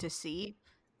ever want to see.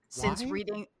 Since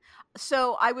reading,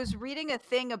 so I was reading a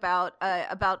thing about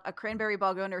a cranberry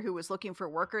bog owner who was looking for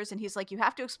workers, and he's like, you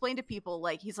have to explain to people,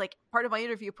 he's like, part of my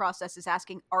interview process is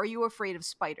asking, are you afraid of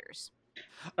spiders?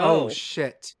 Oh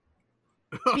shit.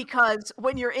 Because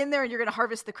when you're in there and you're going to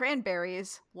harvest the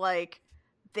cranberries,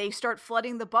 they start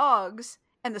flooding the bogs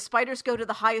and the spiders go to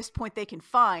the highest point they can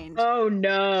find. Oh,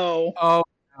 no. Oh,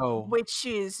 no. Which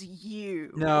is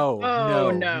you. No.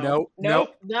 Oh, no.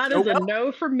 Nope. That is a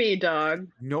no for me, dog.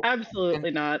 Nope.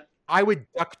 Absolutely not. I would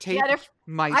duct tape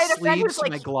my sleeves to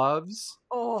my gloves.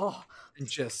 Oh. And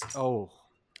just,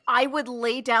 I would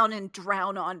lay down and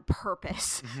drown on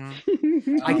purpose.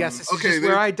 Mm-hmm. I guess this is just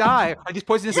where I die. Are these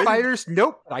poisonous spiders?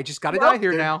 Nope. I just gotta die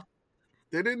here now.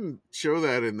 They didn't show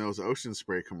that in those ocean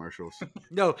spray commercials.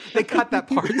 No, they cut that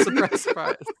part.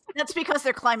 Surprise. That's because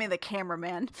they're climbing the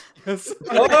cameraman. Yes.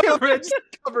 The camera's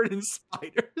covered in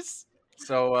spiders.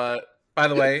 So, by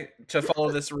the way, to follow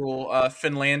this rule,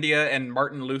 Finlandia and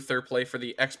Martin Luther play for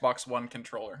the Xbox One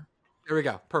controller. There we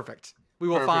go. Perfect. We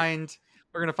will find.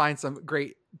 We're gonna find some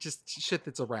great just shit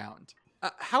that's around.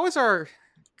 How is our?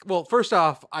 Well, first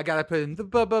off, I gotta put in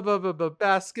the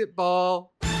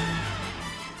basketball.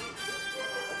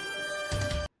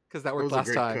 Because that worked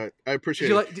last time. Cut. I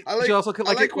appreciate it. Did you also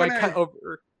like it when I cut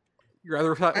over your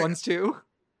other ones too?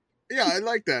 Yeah, I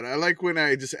like that. I like when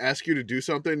I just ask you to do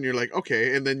something and you're like,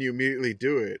 okay, and then you immediately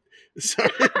do it. So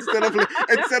instead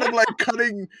of like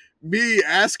cutting me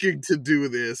asking to do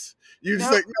this, you're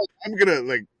just like, no,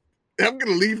 I'm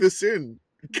gonna leave this in,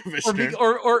 Commissioner.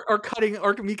 Or cutting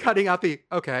out the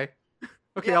okay,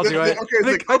 I'll do it. Okay,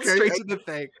 like, cut straight to the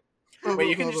thing. Wait,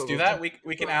 you can just do that?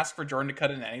 We can ask for Jordan to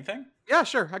cut in anything? Yeah,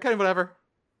 sure. I cut in whatever.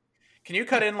 Can you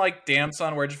cut in like, damn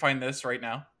son, where'd you find this right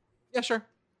now? Yeah, sure.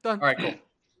 Done. All right, cool.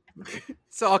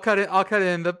 So I'll cut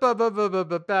in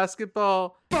the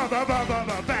basketball.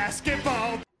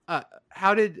 Basketball.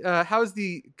 How's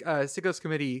the Sickos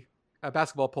Committee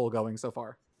basketball poll going so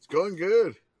far? It's going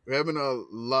good. We're having a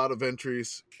lot of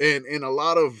entries and a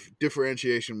lot of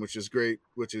differentiation, which is great,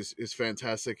 which is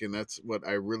fantastic, and that's what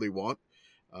I really want.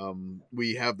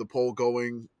 We have the poll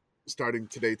going starting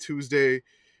today, Tuesday,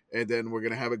 and then we're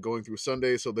going to have it going through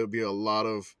Sunday, so there'll be a lot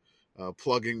of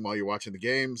plugging while you're watching the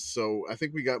games. So I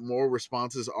think we got more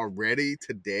responses already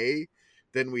today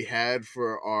than we had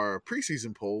for our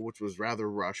preseason poll, which was rather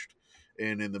rushed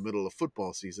and in the middle of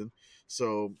football season.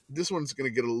 So this one's going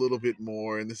to get a little bit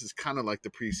more, and this is kind of like the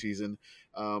preseason.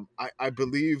 I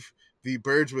believe the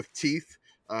Birds with Teeth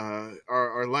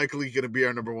are likely going to be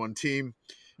our number one team.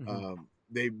 Mm-hmm.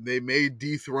 They may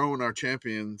dethrone our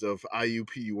champions of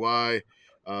IUPUI.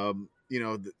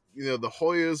 The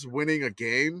Hoyas winning a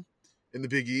game in the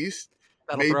Big East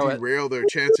may derail their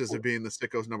chances of being the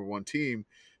Sickos number one team,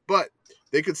 but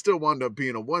they could still wind up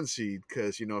being a 1 seed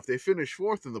because, if they finish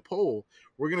 4th in the poll,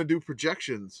 we're going to do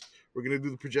projections. We're going to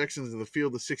do the projections of the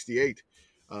field of 68,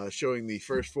 showing the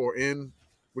first 4 in.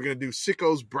 We're going to do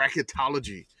Sickos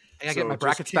bracketology. I gotta get my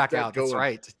brackets back out. That's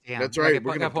right. Damn. That's right.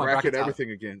 We're going to bracket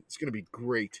everything again. It's going to be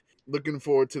great. Looking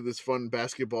forward to this fun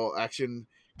basketball action.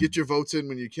 Get your votes in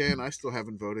when you can. I still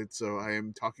haven't voted, so I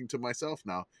am talking to myself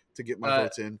now to get my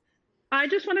votes in. I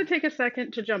just want to take a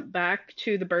second to jump back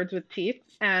to the Birds with Teeth.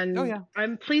 And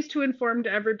I'm pleased to inform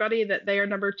to everybody that they are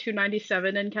number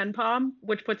 297 in Ken Palm,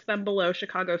 which puts them below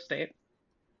Chicago State.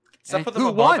 Does that put them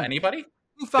above anybody?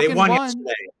 Who fucking won?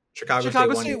 Yesterday.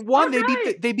 Chicago State won.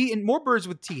 They beat more Birds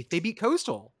with Teeth. They beat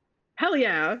Coastal. Hell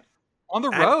yeah. On the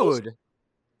road.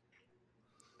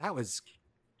 That was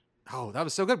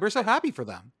so good. We're so happy for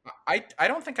them. I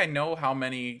don't think I know how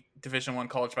many Division I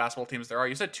college basketball teams there are.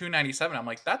 You said 297. I'm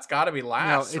like, that's got to be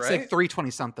last, no, it's right? like 320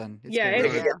 something. It's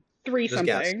 3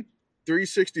 something.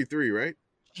 363, right?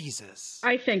 Jesus.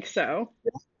 I think so.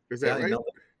 Is that right?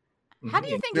 How do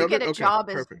you think you get a job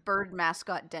as bird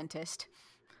mascot dentist?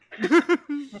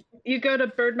 You go to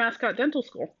bird mascot dental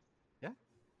school. Yeah.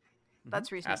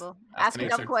 That's reasonable. Ask a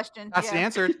dumb question. That's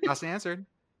answered.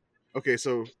 Okay,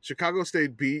 so Chicago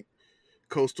State beat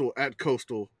Coastal at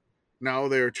Coastal. Now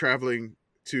they're traveling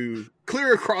to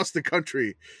clear across the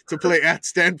country to play at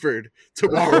Stanford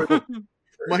tomorrow.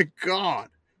 My God.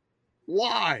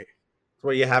 Why? That's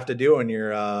what you have to do when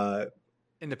you're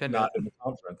independent. Not in the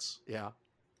conference. Yeah.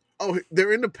 Oh,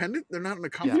 they're independent? They're not in the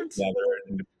conference? Yeah, they're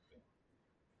independent.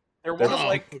 There was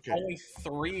only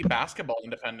 3 basketball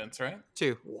independents, right?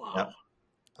 2. Wow. Yep.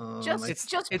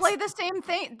 Just play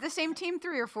the same team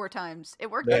 3 or 4 times. It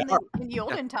worked in the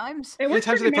olden times. How many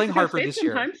times are they playing Hartford this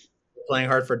year? They're playing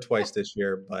Hartford twice this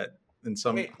year, but in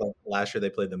some last year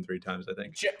they played them 3 times, I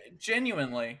think.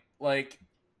 Genuinely, like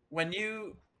when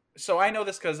you. So I know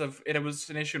this because of it was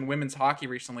an issue in women's hockey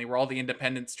recently, where all the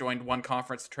independents joined one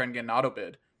conference to try and get an auto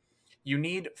bid. You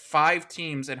need 5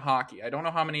 teams in hockey. I don't know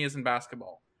how many is in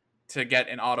basketball to get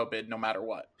an auto bid, no matter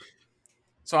what.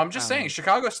 So I'm just saying,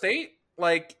 Chicago State.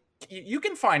 Like, you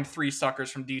can find 3 suckers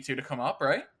from D2 to come up,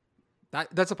 right?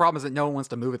 That's the problem, is that no one wants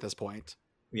to move at this point.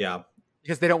 Yeah.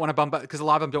 Because they don't want to bump up, because a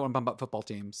lot of them don't want to bump up football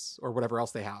teams or whatever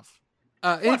else they have.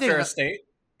 Fair State.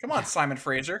 Come on, Simon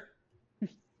Fraser.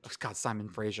 Oh, God, Simon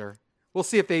Fraser. We'll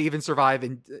see if they even survive,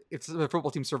 and if the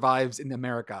football team survives in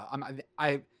America.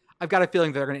 I've got a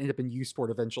feeling they're going to end up in U Sport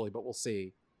eventually, but we'll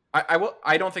see.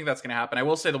 I don't think that's going to happen. I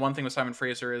will say the one thing with Simon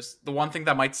Fraser is the one thing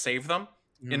that might save them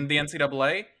in the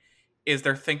NCAA is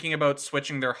they're thinking about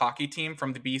switching their hockey team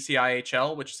from the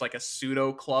BCIHL, which is like a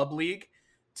pseudo club league,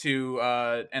 to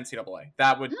NCAA.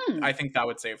 That would, I think that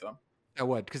would save them. That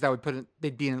would, because that would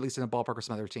they'd be at least in a ballpark with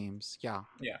some other teams. Yeah.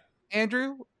 Yeah.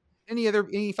 Andrew,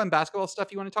 any fun basketball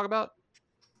stuff you want to talk about?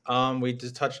 We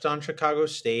just touched on Chicago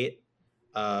State.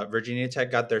 Virginia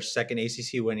Tech got their second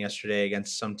ACC win yesterday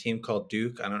against some team called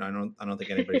Duke. I don't think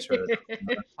anybody's heard of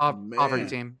it.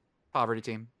 Poverty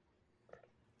team.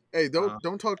 Hey,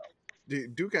 don't talk.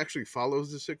 Duke actually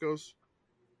follows the Sickos.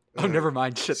 Oh, never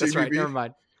mind. Shit, that's right. CBB? Never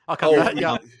mind. I'll cover that.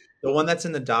 Yeah. The one that's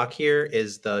in the doc here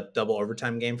is the double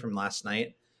overtime game from last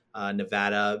night.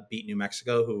 Nevada beat New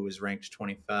Mexico, who was ranked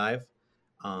 25.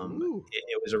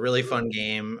 It was a really fun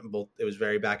game. It was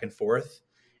very back and forth,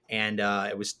 and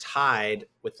it was tied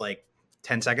with like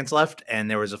 10 seconds left,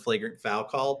 and there was a flagrant foul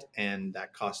called, and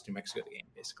that cost New Mexico the game,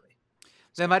 basically.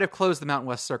 They might have closed the Mountain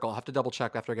West Circle. I'll have to double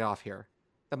check after I get off here.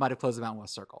 That might have closed the Mountain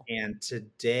West Circle. And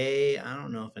today, I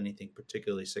don't know if anything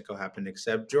particularly sicko happened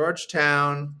except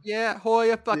Georgetown. Yeah,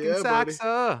 Hoya fucking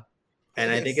Saxa.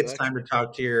 And I think it's time to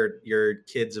talk to your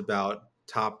kids about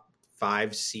top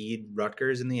 5 seed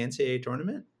Rutgers in the NCAA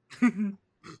tournament. And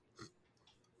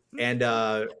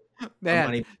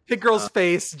man, Pitt Girl's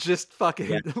face just fucking.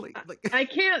 Yeah. I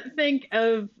can think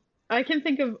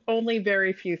of only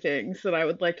very few things that I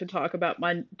would like to talk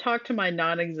to my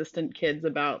non-existent kids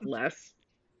about less.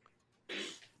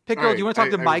 Pitt Girl, do you want to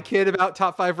talk to my kid about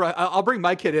top 5? I'll bring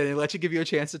my kid in and let you give you a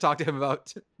chance to talk to him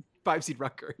about 5 seed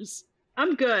Rutgers.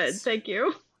 I'm good, thank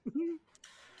you.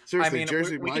 Seriously,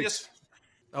 Jersey Mike's.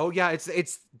 Oh yeah,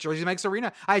 it's Jersey Mike's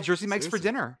Arena. I had Jersey Mike's for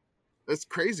dinner. That's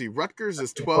crazy. Rutgers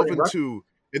is 12-2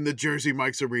 in the Jersey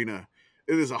Mike's Arena.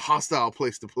 It is a hostile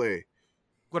place to play.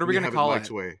 What are we going to call it?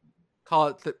 Way. Call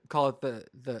it the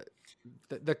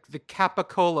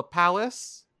Capicola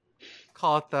Palace.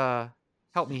 Call it the.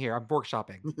 Help me here. I'm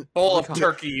workshopping. Bowl of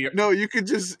turkey. No, you could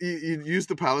just you use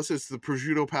the palace. It's the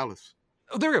Prosciutto Palace.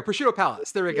 Oh, there we go. Prosciutto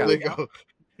Palace. There we go. There you go.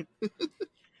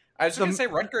 I was going to say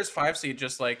Rutgers 5 seed.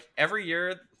 Just like every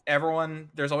year,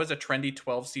 there's always a trendy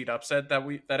 12 seed upset that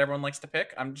everyone likes to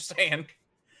pick. I'm just saying.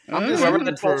 Whoever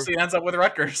the 12 seed ends up with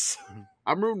Rutgers.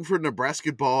 I'm rooting for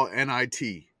Nebraska ball NIT.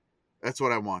 That's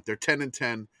what I want. They're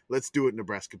 10-10. Let's do it,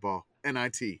 Nebraska ball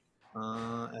NIT.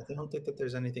 I don't think that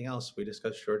there's anything else. We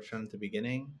discussed Georgetown at the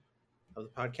beginning of the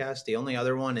podcast. The only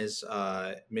other one is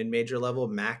mid-major level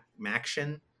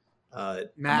Maction.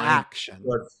 Maction.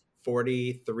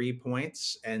 43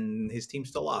 points, and his team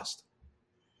still lost.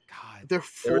 God, they're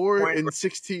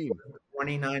 4-16,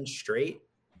 29 straight,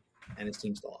 and his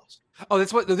team still lost. Oh,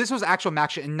 this was actual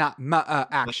Maction and not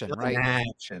action, right?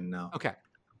 Action, no. Okay.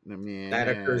 That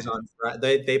occurs on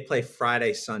Friday. They play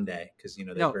Friday, Sunday because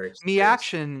they're very. Me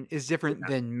action is different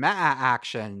than ma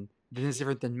action. Then is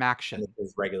different than Maction.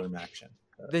 It's regular Maction.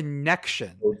 The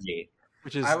Nection,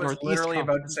 which is I was Northeast literally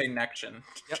Conference. about to say Nection.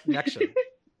 Yep, Nection.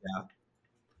 Yeah,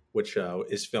 which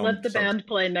is filmed. Let the band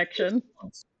play Nection.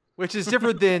 Which is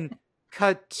different than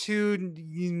Cartoon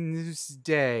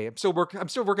Day. I'm still working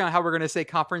on how we're going to say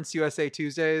Conference USA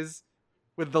Tuesdays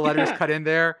with the letters cut in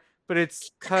there. But it's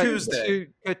Tuesday.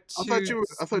 I thought you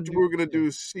were gonna do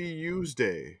CU's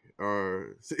Day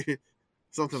or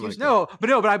something like that.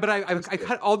 But I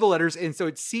cut all the letters in, so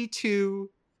it's C2,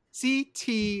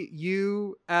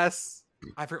 CTUS.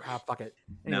 I forgot. Fuck it.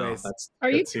 Anyways, are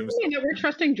you telling me that we're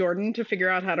trusting Jordan to figure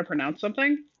out how to pronounce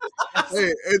something?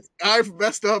 Hey, I've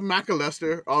messed up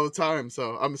McAllister all the time,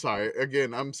 so I'm sorry.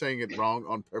 Again, I'm saying it wrong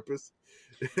on purpose.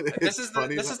 This is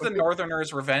the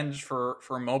Northerners' revenge for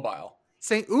mobile.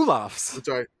 St. Olaf's. That's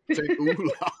right. St.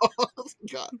 Olaf's.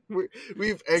 God,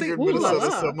 we've angered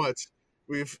Minnesota so much.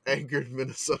 We've angered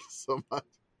Minnesota so much.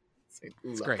 St.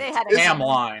 Olaf. It's great. They had a Ham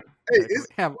line. Hey, is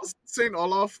St.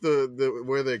 Olaf the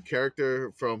where the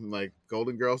character from like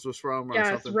Golden Girls was from? Or Yes,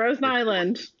 something? Rosen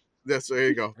Island. Yes, there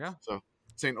you go. Yeah. So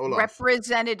St. Olaf.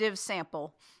 representative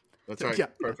sample. That's right. Yeah.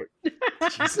 Perfect.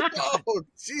 Oh,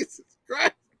 Jesus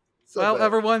Christ. So well, bad.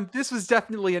 everyone, this was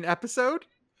definitely an episode.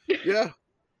 Yeah.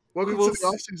 Welcome to the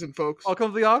off-season, folks.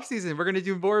 Welcome to the off-season. We're going to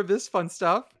do more of this fun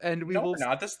stuff, and we will. We're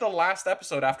not. This is the last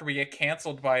episode after we get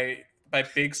canceled by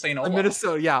Big St. Olaf.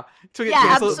 Minnesota, yeah.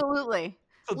 Absolutely.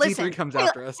 Listen, D3 comes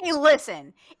after us. Hey,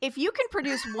 listen. If you can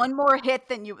produce one more hit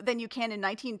than you can in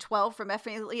 1912 from F.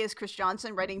 Elias Chris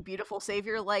Johnson writing "Beautiful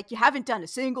Savior," like you haven't done a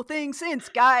single thing since,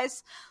 guys.